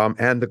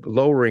 and the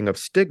lowering of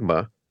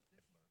stigma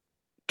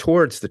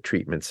towards the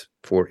treatments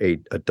for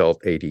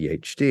adult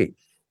ADHD.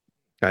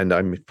 And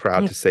I'm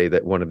proud to say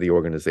that one of the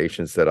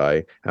organizations that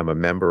I am a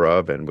member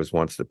of and was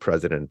once the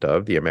president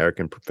of, the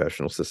American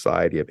Professional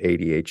Society of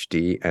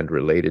ADHD and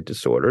Related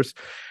Disorders,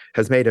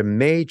 has made a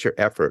major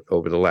effort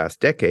over the last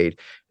decade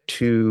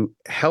to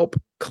help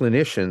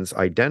clinicians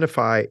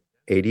identify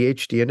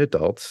ADHD in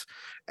adults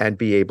and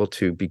be able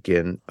to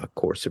begin a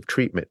course of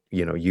treatment,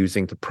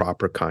 using the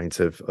proper kinds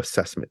of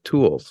assessment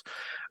tools.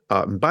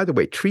 By the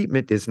way,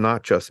 treatment is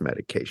not just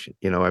medication.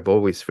 I've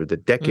always, for the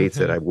decades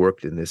that I've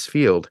worked in this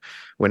field,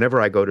 whenever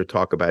I go to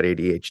talk about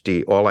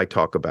ADHD, all I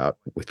talk about,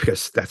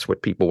 because that's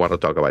what people want to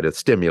talk about, is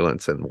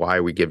stimulants and why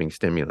are we giving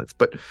stimulants.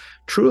 But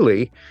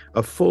truly,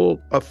 a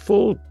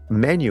full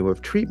menu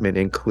of treatment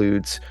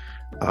includes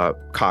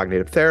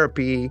cognitive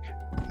therapy,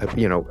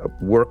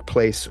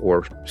 workplace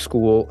or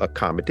school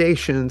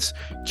accommodations,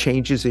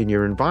 changes in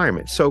your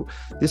environment. So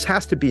this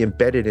has to be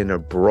embedded in a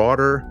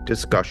broader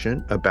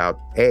discussion about,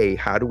 A,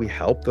 how do we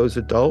help those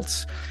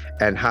adults?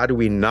 And how do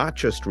we not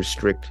just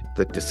restrict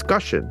the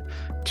discussion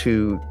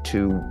to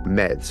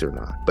meds or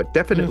not? But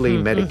definitely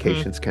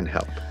medications can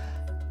help.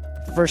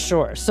 For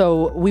sure.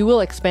 So we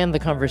will expand the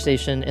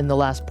conversation in the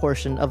last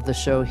portion of the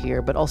show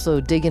here, but also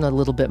dig in a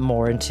little bit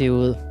more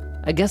into,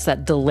 I guess,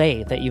 that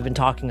delay that you've been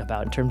talking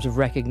about in terms of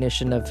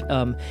recognition of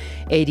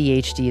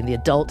ADHD in the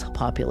adult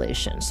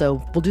population.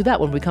 So we'll do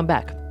that when we come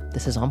back.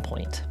 This is On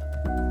Point.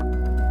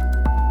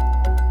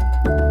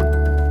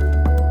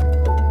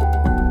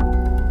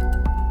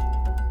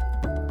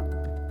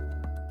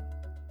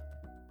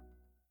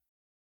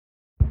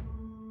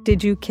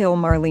 Did you kill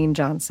Marlene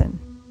Johnson?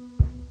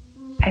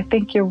 I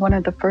think you're one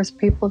of the first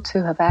people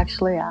to have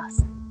actually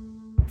asked.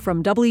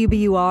 From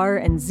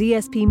WBUR and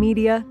ZSP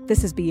Media,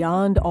 this is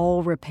Beyond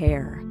All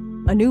Repair,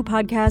 a new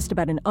podcast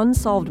about an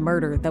unsolved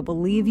murder that will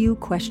leave you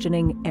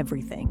questioning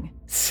everything.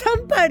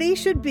 Somebody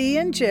should be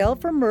in jail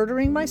for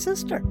murdering my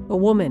sister. A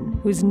woman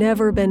who's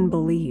never been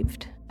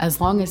believed.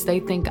 As long as they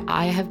think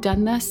I have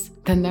done this,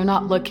 then they're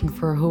not looking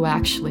for who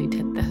actually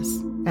did this.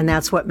 And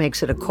that's what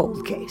makes it a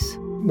cold case.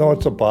 No,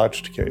 it's a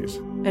botched case.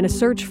 And a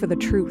search for the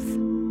truth,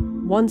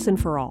 once and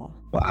for all.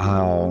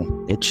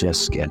 Wow, it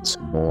just gets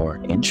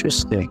more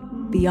interesting.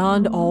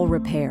 Beyond All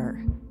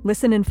Repair.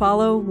 Listen and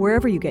follow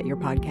wherever you get your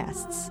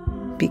podcasts.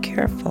 Be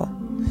careful.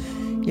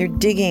 You're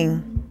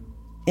digging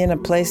in a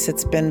place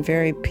that's been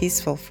very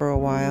peaceful for a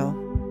while.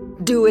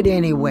 Do it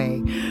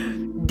anyway.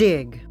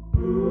 Dig.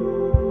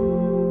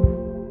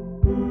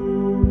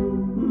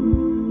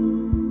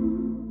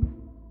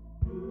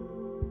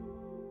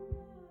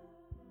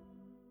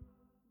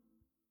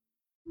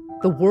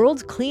 The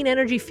world's clean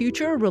energy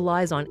future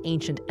relies on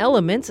ancient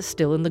elements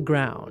still in the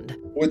ground.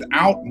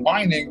 Without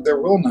mining, there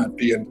will not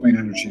be a clean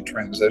energy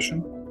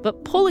transition.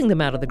 But pulling them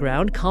out of the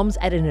ground comes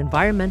at an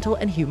environmental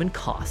and human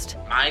cost.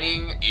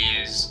 Mining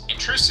is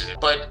intrusive,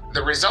 but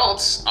the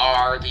results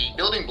are the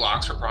building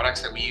blocks for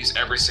products that we use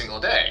every single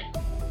day.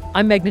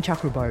 I'm Meghna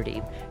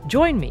Chakrabarti.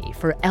 Join me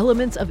for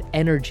Elements of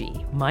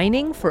Energy,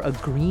 Mining for a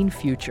Green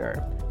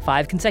Future.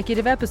 5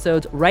 consecutive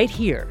episodes right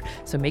here,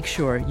 so make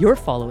sure you're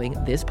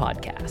following this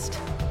podcast.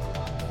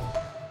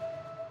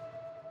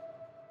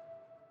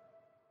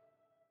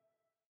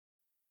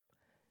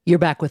 You're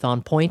back with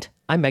On Point.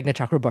 I'm Meghna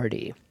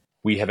Chakrabarti.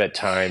 We have at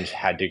times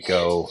had to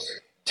go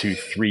to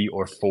 3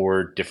 or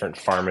 4 different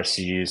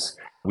pharmacies.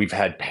 We've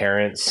had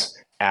parents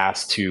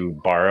asked to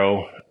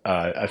borrow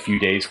a few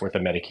days worth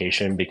of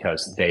medication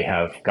because they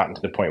have gotten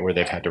to the point where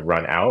they've had to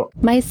run out.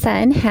 My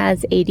son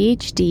has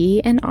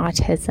ADHD and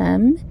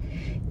autism,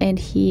 and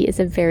he is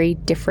a very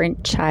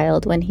different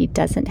child when he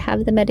doesn't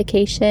have the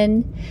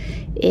medication.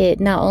 It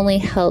not only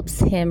helps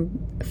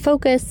him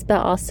focus,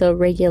 but also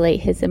regulate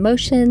his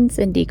emotions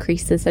and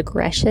decreases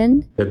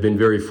aggression. I've been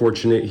very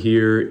fortunate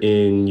here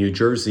in New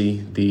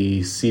Jersey.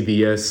 The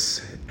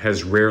CVS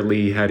has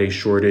rarely had a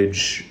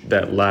shortage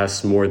that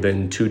lasts more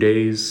than 2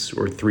 days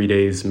or 3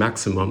 days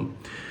maximum.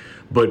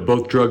 But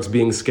both drugs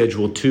being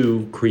Schedule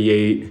II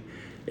create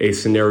a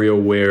scenario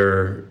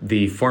where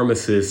the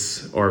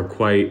pharmacists are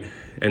quite,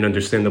 and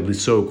understandably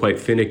so, quite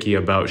finicky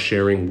about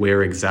sharing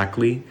where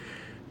exactly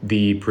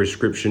the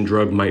prescription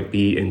drug might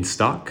be in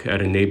stock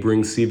at a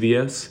neighboring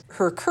CVS.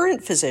 Her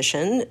current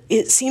physician,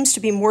 it seems to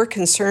be more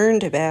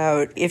concerned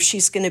about if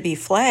she's going to be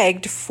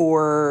flagged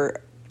for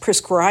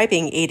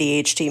prescribing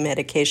ADHD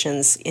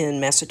medications in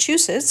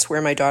Massachusetts,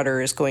 where my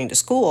daughter is going to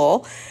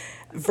school,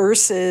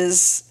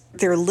 versus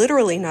they're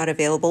literally not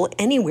available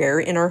anywhere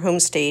in our home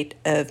state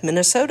of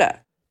Minnesota.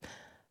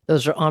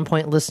 Those are On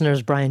Point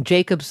listeners Brian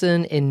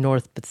Jacobson in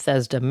North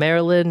Bethesda,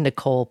 Maryland,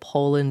 Nicole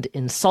Poland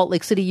in Salt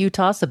Lake City,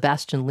 Utah,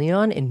 Sebastian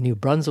Leon in New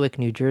Brunswick,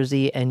 New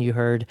Jersey, and you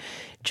heard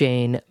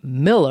Jane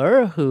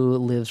Miller, who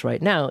lives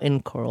right now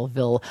in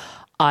Coralville,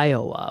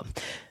 Iowa.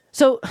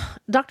 So,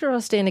 Dr.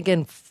 Rostain,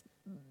 again,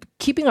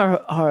 keeping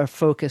our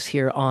focus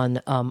here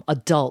on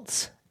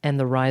adults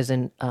and the rise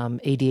in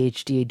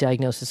ADHD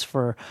diagnosis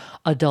for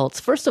adults.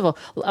 First of all,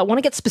 I want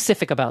to get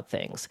specific about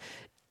things.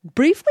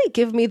 Briefly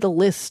give me the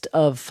list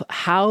of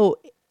how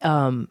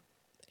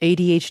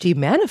ADHD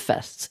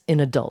manifests in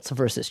adults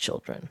versus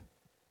children.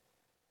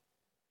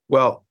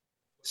 Well,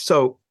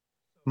 so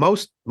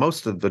most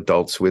of the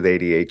adults with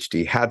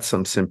ADHD had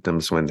some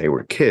symptoms when they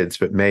were kids,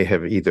 but may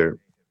have either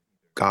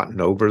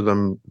gotten over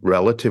them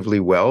relatively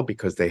well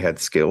because they had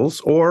skills,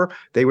 or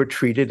they were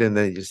treated and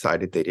they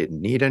decided they didn't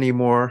need any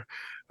more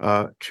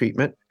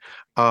treatment.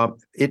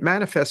 It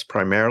manifests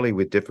primarily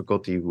with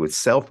difficulty with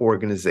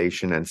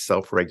self-organization and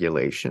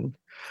self-regulation,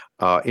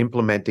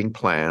 implementing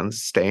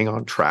plans, staying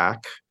on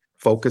track,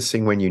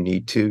 focusing when you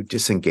need to,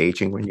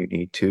 disengaging when you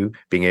need to,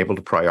 being able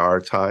to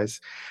prioritize.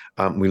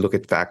 We look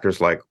at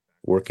factors like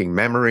working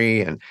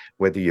memory and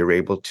whether you're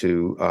able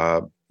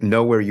to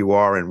know where you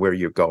are and where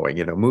you're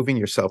going, moving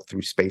yourself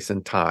through space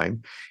and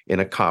time in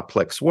a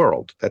complex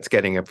world. That's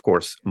getting, of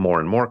course, more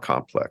and more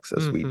complex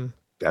as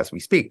we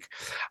speak.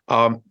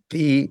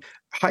 The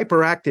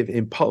hyperactive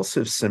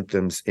impulsive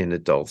symptoms in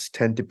adults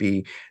tend to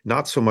be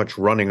not so much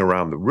running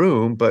around the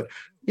room, but,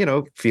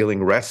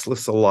 feeling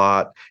restless a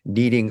lot,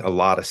 needing a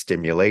lot of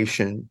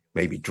stimulation,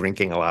 maybe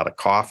drinking a lot of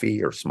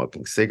coffee or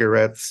smoking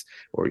cigarettes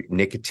or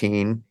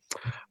nicotine.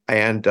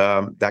 And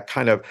that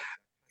kind of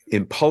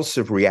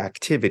impulsive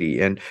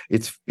reactivity. And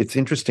it's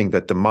interesting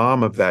that the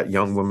mom of that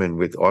young woman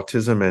with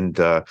autism and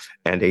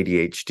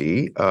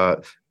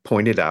ADHD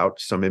pointed out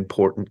some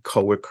important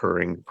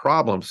co-occurring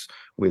problems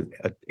with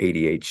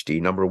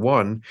ADHD. Number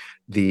one,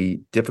 the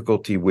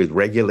difficulty with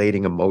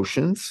regulating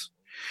emotions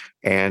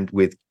and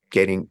with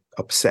getting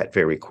upset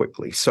very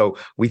quickly. So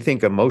we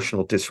think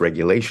emotional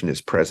dysregulation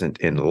is present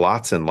in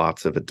lots and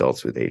lots of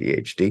adults with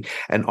ADHD.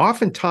 And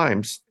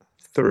oftentimes,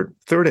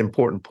 third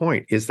important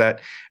point is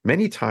that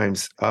many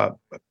times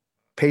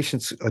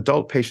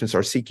adult patients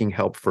are seeking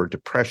help for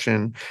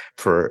depression,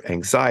 for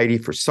anxiety,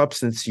 for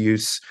substance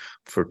use,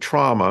 for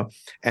trauma.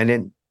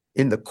 And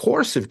in the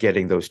course of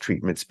getting those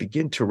treatments,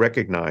 begin to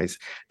recognize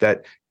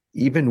that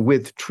even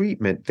with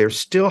treatment, they're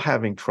still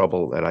having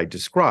trouble that I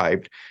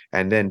described,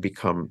 and then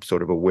become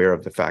sort of aware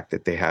of the fact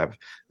that they have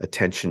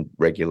attention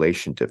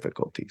regulation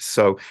difficulties.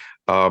 So,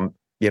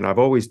 I've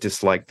always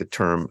disliked the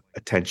term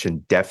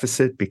attention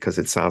deficit because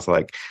it sounds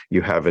like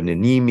you have an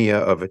anemia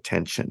of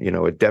attention,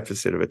 a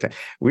deficit of attention.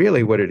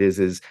 Really what it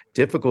is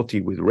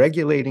difficulty with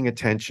regulating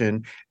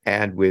attention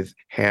and with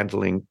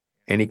handling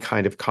any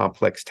kind of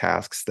complex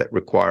tasks that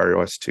require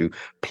us to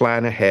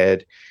plan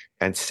ahead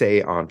and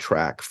stay on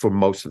track for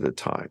most of the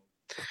time.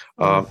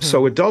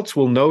 So adults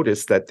will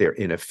notice that they're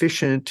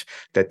inefficient,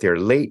 that they're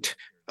late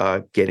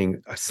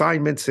getting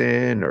assignments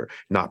in, or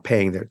not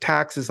paying their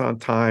taxes on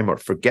time, or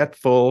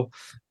forgetful.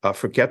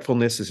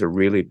 Forgetfulness is a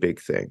really big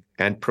thing.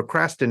 And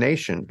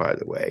procrastination, by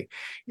the way,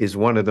 is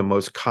one of the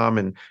most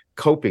common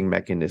coping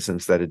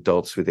mechanisms that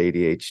adults with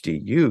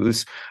ADHD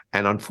use.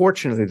 And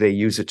unfortunately, they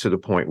use it to the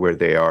point where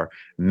they are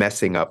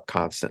messing up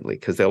constantly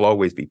because they'll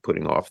always be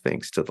putting off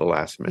things to the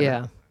last minute.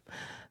 Yeah.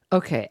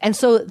 Okay. And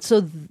so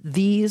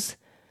these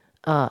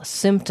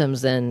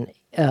symptoms then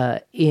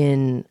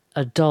in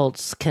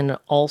adults can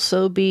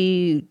also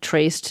be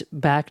traced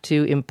back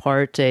to, in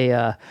part,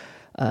 a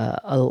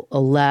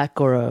lack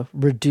or a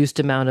reduced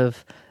amount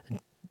of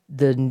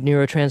the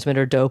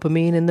neurotransmitter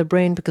dopamine in the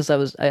brain, because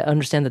I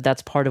understand that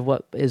that's part of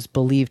what is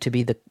believed to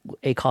be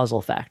a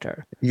causal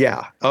factor.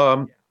 Yeah.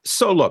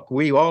 So look,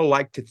 we all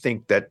like to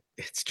think that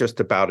it's just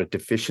about a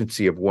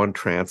deficiency of one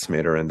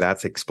transmitter and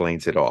that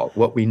explains it all.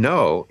 What we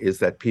know is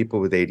that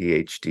people with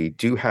ADHD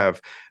do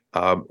have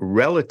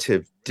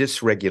relative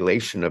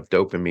dysregulation of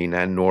dopamine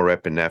and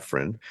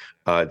norepinephrine.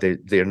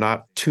 They're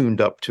not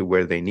tuned up to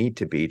where they need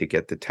to be to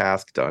get the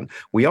task done.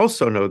 We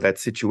also know that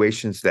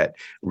situations that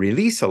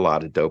release a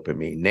lot of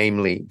dopamine,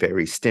 namely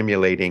very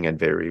stimulating and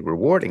very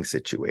rewarding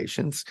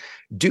situations,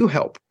 do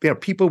help.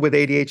 People with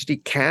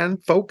ADHD can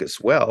focus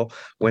well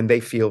when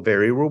they feel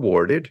very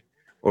rewarded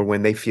or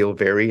when they feel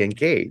very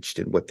engaged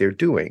in what they're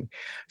doing.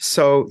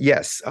 So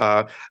yes,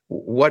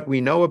 what we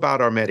know about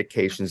our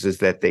medications is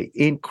that they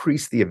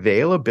increase the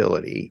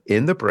availability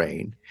in the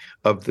brain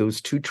of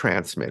those two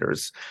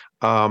transmitters.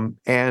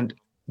 And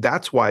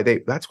that's why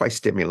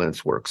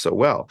stimulants work so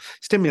well.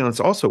 Stimulants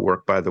also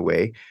work, by the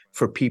way,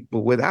 for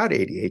people without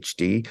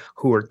ADHD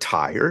who are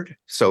tired.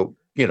 So,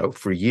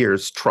 for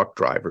years, truck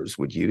drivers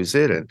would use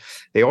it. And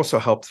they also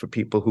help for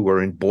people who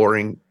are in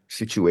boring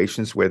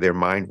situations where their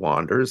mind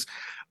wanders.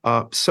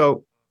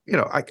 So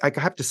I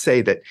have to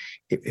say that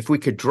if we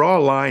could draw a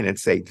line and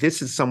say,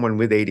 this is someone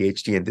with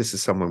ADHD and this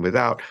is someone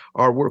without,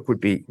 our work would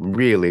be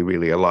really,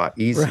 really a lot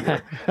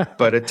easier.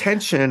 But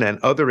attention and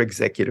other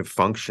executive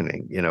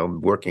functioning,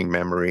 working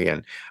memory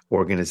and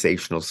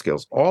organizational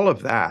skills, all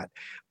of that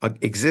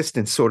exist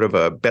in sort of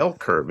a bell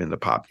curve in the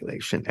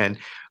population. And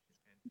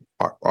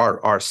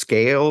our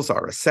scales,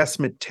 our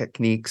assessment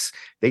techniques,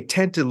 they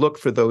tend to look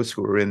for those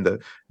who are in the,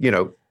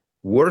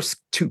 worst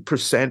 2%,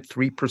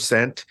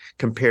 3%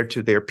 compared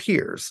to their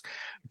peers.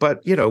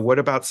 But, what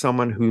about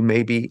someone who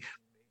may be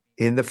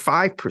in the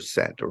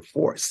 5%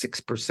 or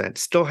 6%,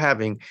 still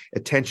having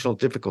attentional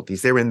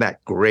difficulties? They're in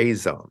that gray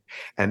zone.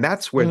 And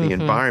that's where the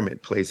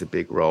environment plays a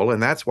big role.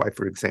 And that's why,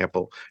 for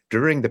example,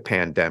 during the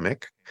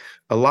pandemic,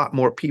 a lot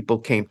more people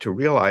came to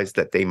realize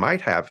that they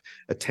might have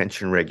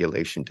attention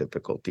regulation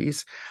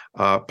difficulties,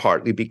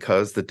 partly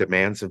because the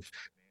demands of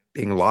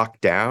being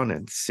locked down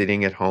and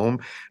sitting at home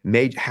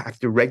may have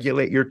to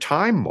regulate your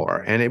time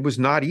more. And it was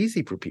not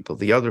easy for people.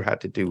 The other had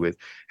to do with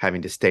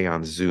having to stay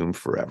on Zoom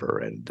forever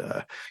and,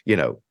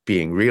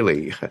 being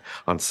really,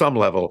 on some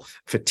level,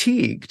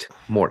 fatigued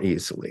more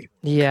easily.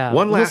 Yeah.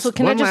 One last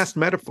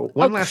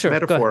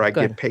metaphor. I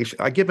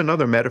give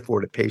another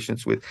metaphor to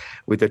patients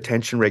with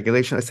attention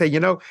regulation. I say,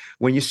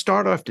 when you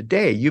start off the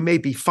day, you may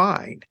be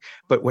fine,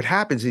 but what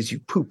happens is you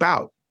poop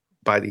out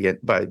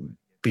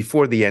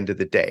before the end of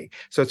the day.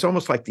 So it's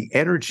almost like the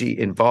energy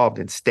involved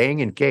in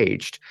staying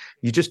engaged,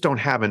 you just don't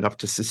have enough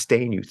to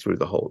sustain you through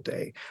the whole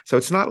day. So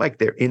it's not like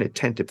they're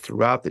inattentive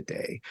throughout the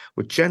day.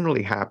 What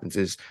generally happens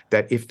is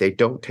that if they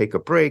don't take a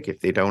break, if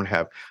they don't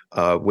have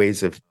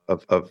ways of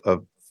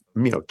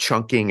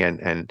chunking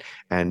and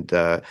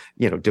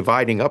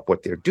dividing up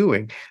what they're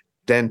doing,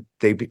 then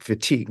they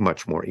fatigue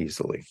much more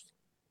easily.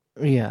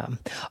 Yeah.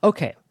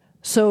 Okay.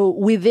 So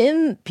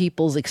within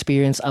people's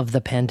experience of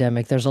the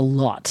pandemic, there's a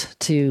lot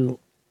to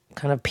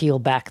kind of peel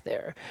back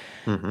there.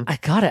 I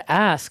gotta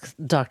ask,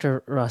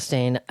 Dr.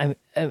 Rostain,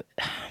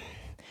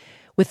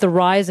 with the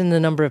rise in the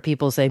number of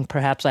people saying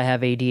perhaps I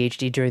have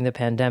ADHD during the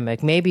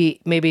pandemic, maybe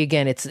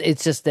again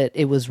it's just that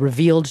it was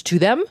revealed to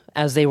them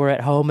as they were at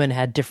home and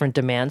had different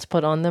demands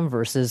put on them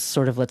versus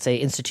sort of, let's say,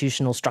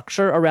 institutional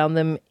structure around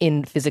them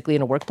physically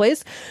in a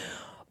workplace.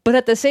 But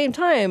at the same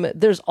time,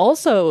 there's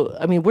also,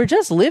 we're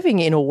just living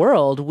in a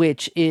world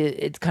which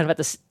it's kind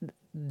of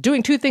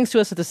doing two things to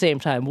us at the same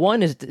time.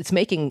 One is it's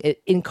making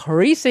it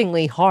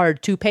increasingly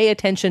hard to pay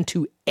attention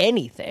to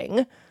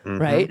anything,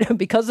 right?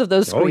 Because of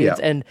those screens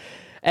and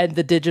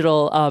the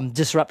digital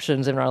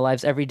disruptions in our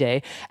lives every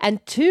day.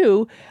 And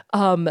two,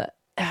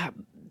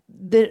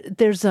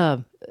 there's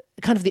a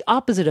kind of the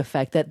opposite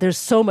effect that there's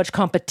so much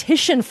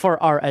competition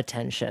for our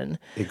attention.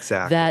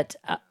 Exactly.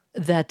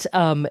 That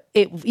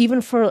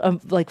even for a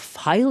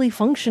highly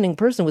functioning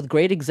person with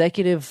great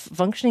executive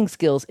functioning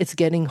skills, it's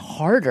getting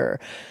harder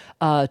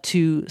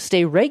to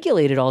stay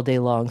regulated all day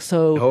long.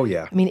 So,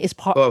 is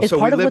part of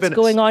what's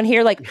going on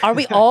here? Are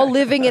we all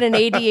living in an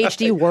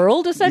ADHD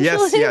world,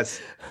 essentially? Yes.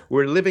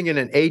 We're living in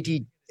an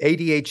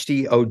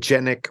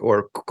ADHD-ogenic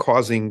or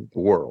causing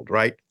world,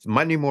 right?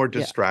 Many more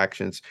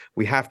distractions.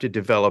 We have to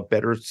develop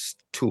better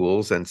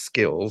tools and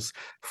skills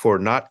for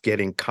not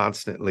getting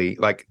constantly,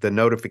 like the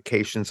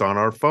notifications on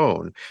our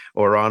phone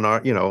or on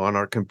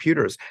our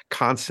computers,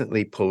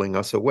 constantly pulling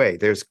us away.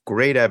 There's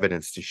great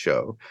evidence to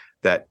show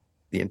that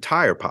the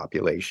entire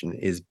population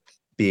is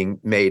being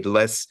made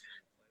less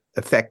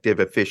effective,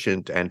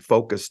 efficient, and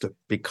focused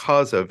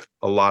because of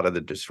a lot of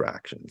the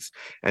distractions.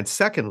 And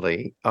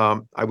secondly,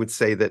 I would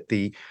say that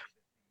the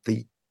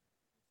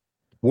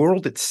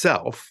world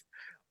itself,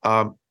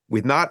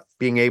 with not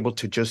being able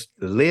to just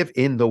live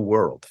in the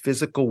world,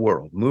 physical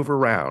world, move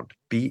around,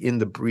 be in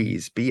the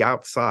breeze, be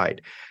outside,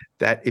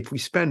 that if we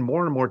spend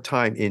more and more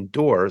time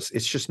indoors,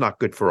 it's just not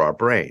good for our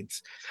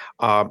brains.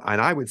 And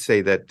I would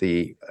say that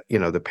the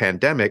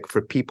pandemic,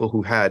 for people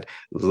who had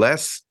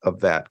less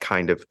of that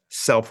kind of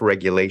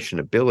self-regulation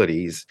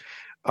abilities,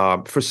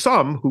 for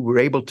some who were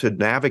able to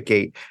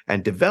navigate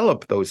and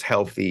develop those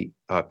healthy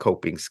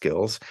coping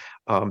skills,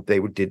 they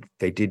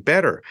did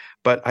better.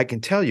 But I can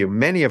tell you,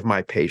 many of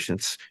my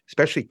patients,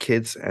 especially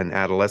kids and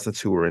adolescents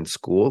who were in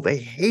school, they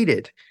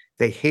hated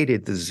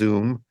the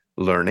Zoom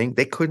learning.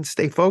 They couldn't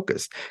stay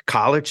focused.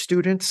 College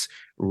students,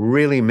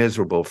 really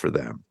miserable for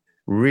them,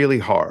 really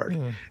hard.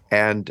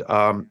 And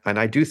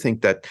I do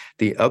think that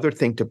the other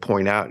thing to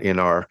point out in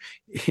our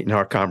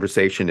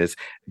conversation is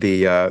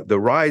the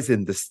rise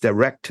in this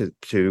direct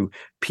to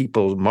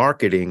people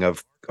marketing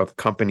of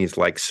companies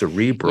like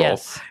Cerebral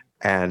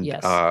and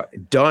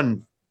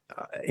Done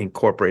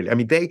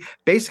Incorporated. They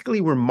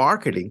basically were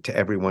marketing to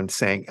everyone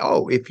saying,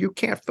 oh, if you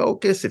can't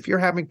focus, if you're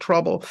having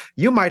trouble,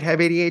 you might have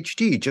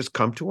ADHD. Just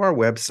come to our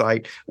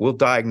website. We'll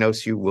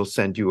diagnose you. We'll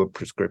send you a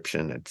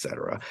prescription, et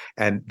cetera.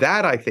 And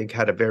that, I think,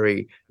 had a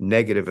very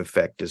negative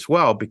effect as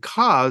well,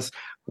 because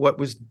what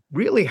was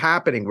really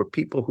happening were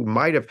people who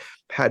might have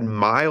had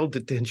mild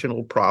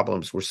attentional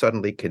problems were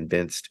suddenly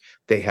convinced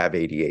they have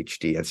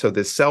ADHD. And so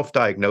this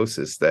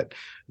self-diagnosis that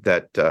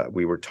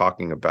we were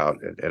talking about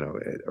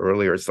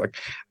earlier, it's like,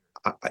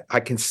 I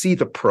can see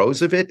the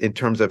pros of it in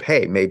terms of,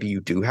 hey, maybe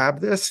you do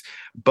have this,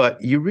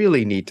 but you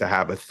really need to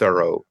have a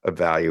thorough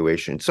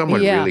evaluation.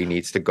 Someone really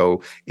needs to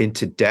go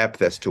into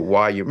depth as to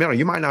why you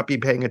might not be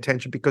paying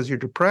attention because you're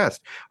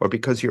depressed or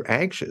because you're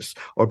anxious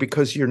or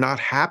because you're not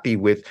happy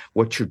with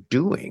what you're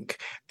doing.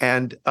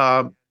 And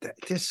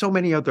there's so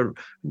many other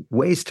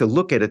ways to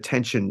look at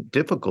attention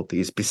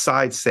difficulties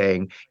besides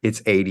saying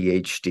it's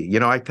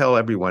ADHD. I tell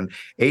everyone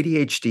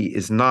ADHD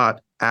is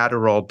not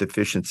Adderall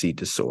deficiency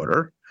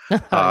disorder.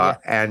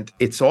 And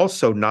it's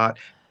also not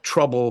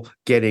trouble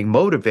getting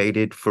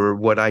motivated for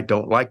what I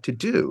don't like to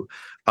do.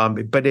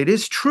 But it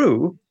is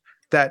true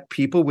that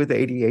people with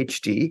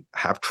ADHD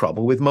have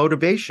trouble with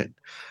motivation.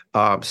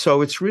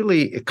 So it's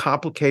really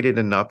complicated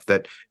enough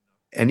that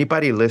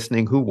anybody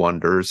listening who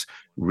wonders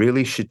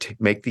really should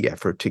make the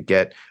effort to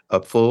get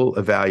a full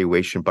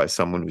evaluation by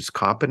someone who's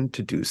competent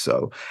to do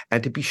so,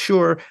 and to be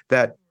sure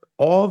that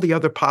all the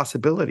other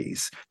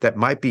possibilities that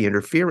might be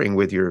interfering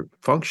with your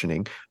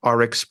functioning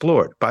are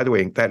explored. By the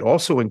way, that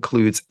also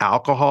includes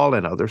alcohol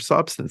and other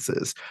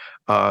substances,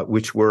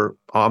 which were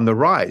on the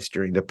rise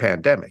during the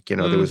pandemic.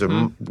 There was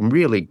a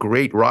really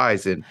great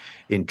rise in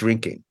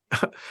drinking.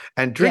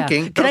 And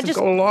drinking doesn't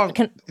go along.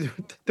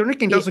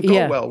 Drinking doesn't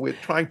go well with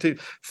trying to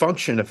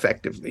function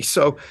effectively.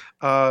 So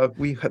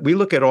we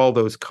look at all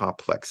those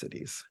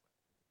complexities.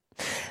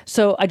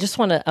 So I just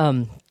want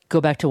to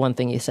go back to one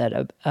thing you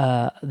said,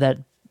 that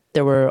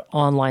there were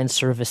online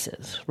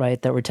services,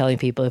 right, that were telling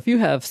people if you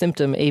have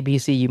symptom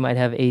ABC, you might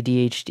have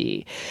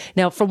ADHD.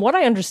 Now, from what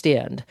I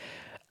understand,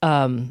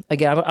 again,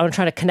 I'm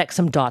trying to connect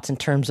some dots in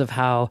terms of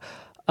how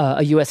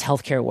a U.S.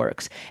 healthcare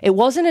works. It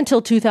wasn't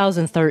until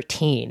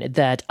 2013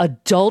 that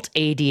adult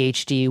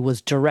ADHD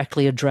was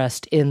directly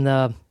addressed in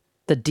the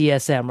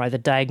DSM, right, the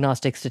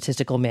Diagnostic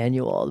Statistical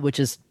Manual, which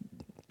is,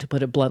 to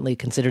put it bluntly,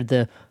 considered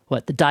the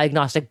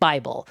diagnostic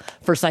Bible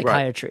for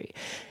psychiatry.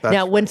 Right.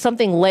 Now, when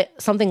something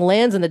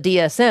lands in the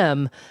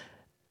DSM,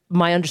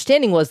 my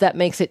understanding was that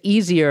makes it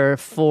easier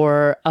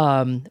for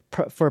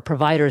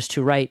providers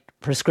to write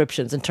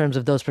prescriptions in terms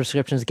of those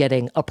prescriptions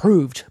getting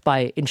approved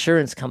by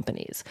insurance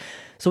companies.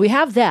 So we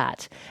have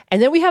that.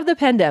 And then we have the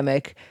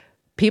pandemic,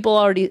 people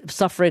already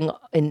suffering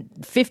in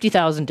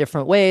 50,000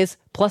 different ways,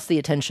 plus the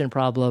attention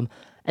problem.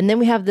 And then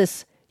we have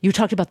this, you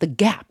talked about the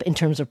gap in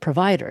terms of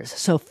providers.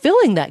 So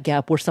filling that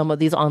gap were some of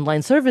these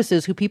online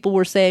services who people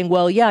were saying,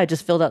 well, yeah, I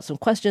just filled out some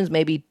questions,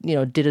 maybe,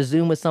 did a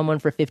Zoom with someone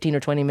for 15 or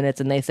 20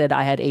 minutes and they said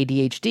I had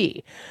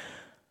ADHD.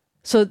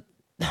 So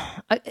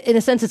in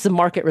a sense, it's the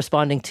market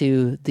responding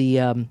to the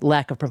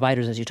lack of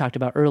providers, as you talked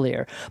about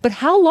earlier. But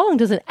how long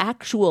does an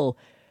actual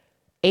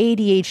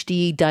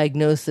ADHD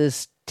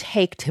diagnosis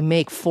take to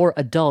make for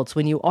adults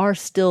when you are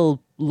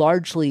still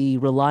largely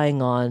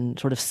relying on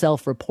sort of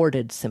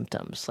self-reported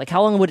symptoms? Like,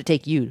 how long would it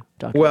take you,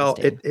 Dr. Well,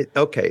 Rostain?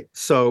 Okay.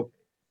 So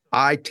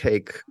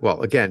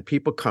again,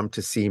 people come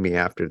to see me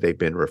after they've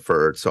been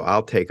referred. So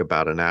I'll take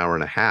about an hour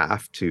and a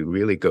half to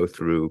really go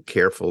through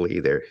carefully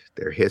their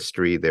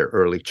history, their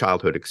early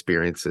childhood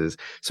experiences.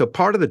 So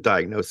part of the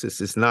diagnosis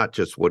is not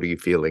just what are you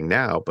feeling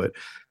now, but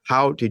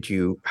how did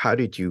you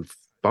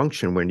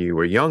function when you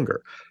were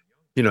younger?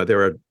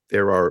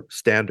 There are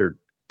standard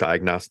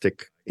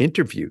diagnostic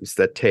interviews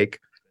that take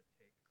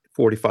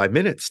 45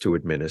 minutes to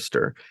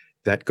administer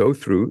that go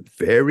through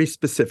very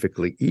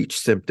specifically each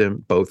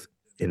symptom, both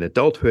in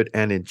adulthood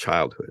and in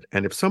childhood.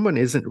 And if someone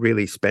isn't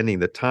really spending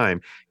the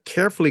time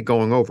carefully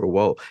going over,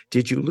 well,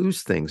 did you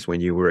lose things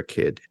when you were a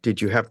kid?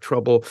 Did you have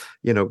trouble,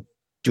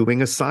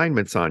 doing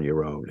assignments on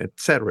your own, et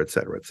cetera, et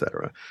cetera, et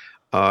cetera,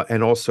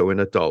 and also in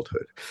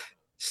adulthood.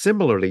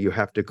 Similarly, you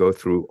have to go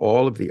through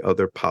all of the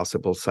other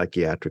possible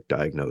psychiatric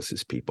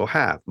diagnoses people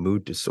have: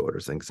 mood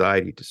disorders,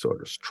 anxiety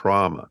disorders,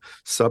 trauma,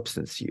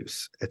 substance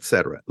use, et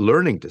cetera,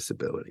 learning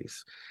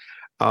disabilities.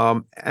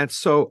 And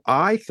so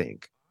I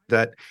think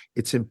that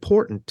it's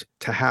important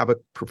to have a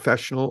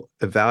professional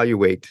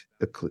evaluate.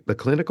 The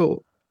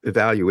clinical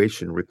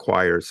evaluation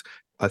requires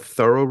a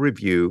thorough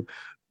review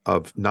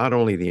of not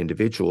only the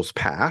individual's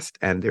past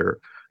and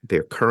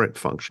their current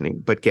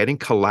functioning, but getting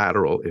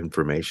collateral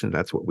information.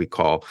 That's what we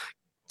call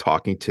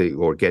talking to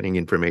or getting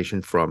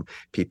information from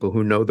people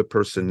who know the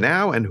person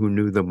now and who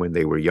knew them when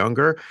they were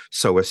younger.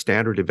 So a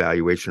standard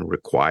evaluation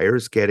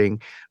requires getting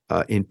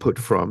input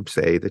from,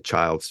 say, the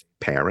child's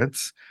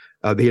parents,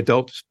 the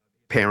adult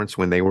parents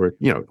when they were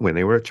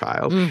a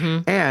child,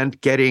 and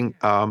getting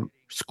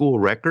school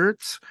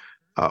records.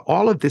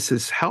 All of this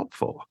is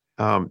helpful.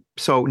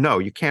 So no,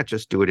 you can't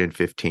just do it in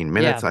 15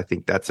 minutes. Yeah. I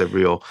think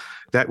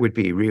that would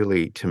be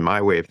really, to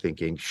my way of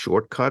thinking,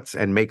 shortcuts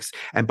and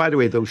by the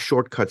way, those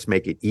shortcuts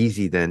make it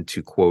easy then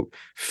to quote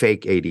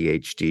fake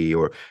ADHD,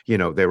 or,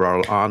 there are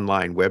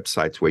online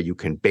websites where you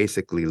can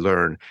basically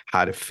learn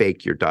how to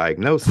fake your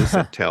diagnosis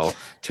and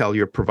tell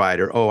your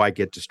provider, oh, I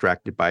get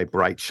distracted by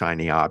bright,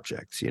 shiny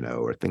objects,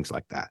 or things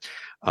like that.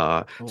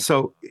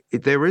 So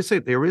there is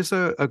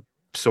a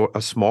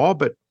small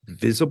but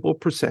visible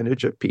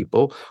percentage of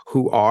people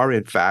who are,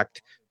 in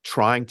fact,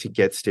 trying to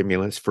get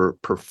stimulants for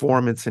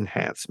performance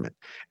enhancement.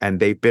 And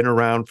they've been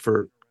around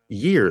for,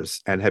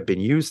 years and have been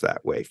used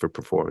that way for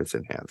performance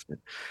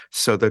enhancement.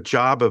 So the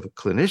job of a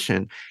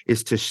clinician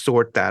is to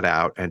sort that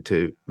out and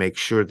to make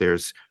sure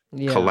there's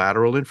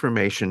collateral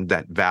information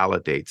that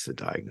validates the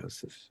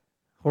diagnosis.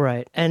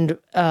 Right. And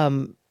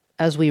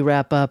as we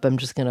wrap up, I'm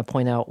just going to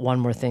point out one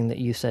more thing that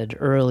you said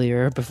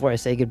earlier before I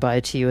say goodbye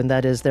to you, and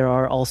that is there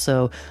are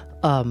also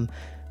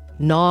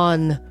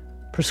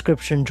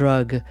non-prescription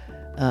drug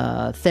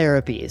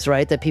therapies,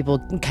 right, that people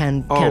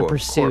can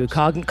pursue,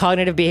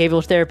 cognitive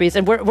behavioral therapies.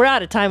 And we're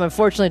out of time,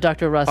 unfortunately,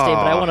 Dr. Rostain,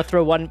 but I want to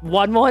throw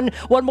one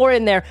more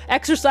in there.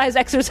 Exercise,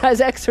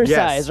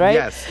 yes, right?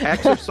 Yes,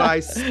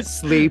 exercise,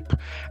 sleep,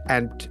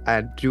 and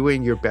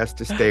doing your best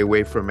to stay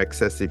away from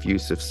excessive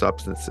use of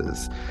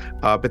substances.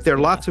 But there are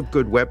lots of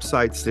good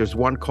websites. There's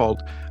one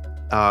called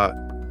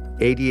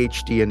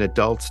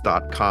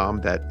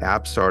ADHDinadults.com that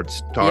Absard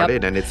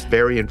started, and it's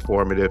very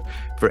informative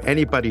for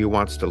anybody who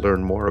wants to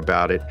learn more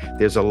about it.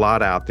 There's a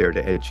lot out there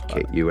to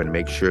educate you and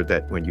make sure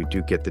that when you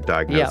do get the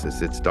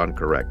diagnosis, it's done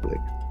correctly.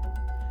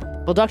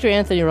 Well, Dr.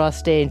 Anthony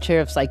Rostain,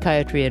 Chair of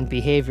Psychiatry and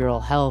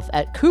Behavioral Health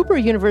at Cooper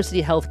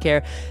University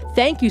Healthcare,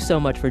 thank you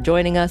so much for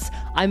joining us.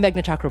 I'm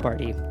Meghna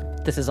Chakrabarti.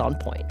 This is On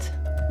Point.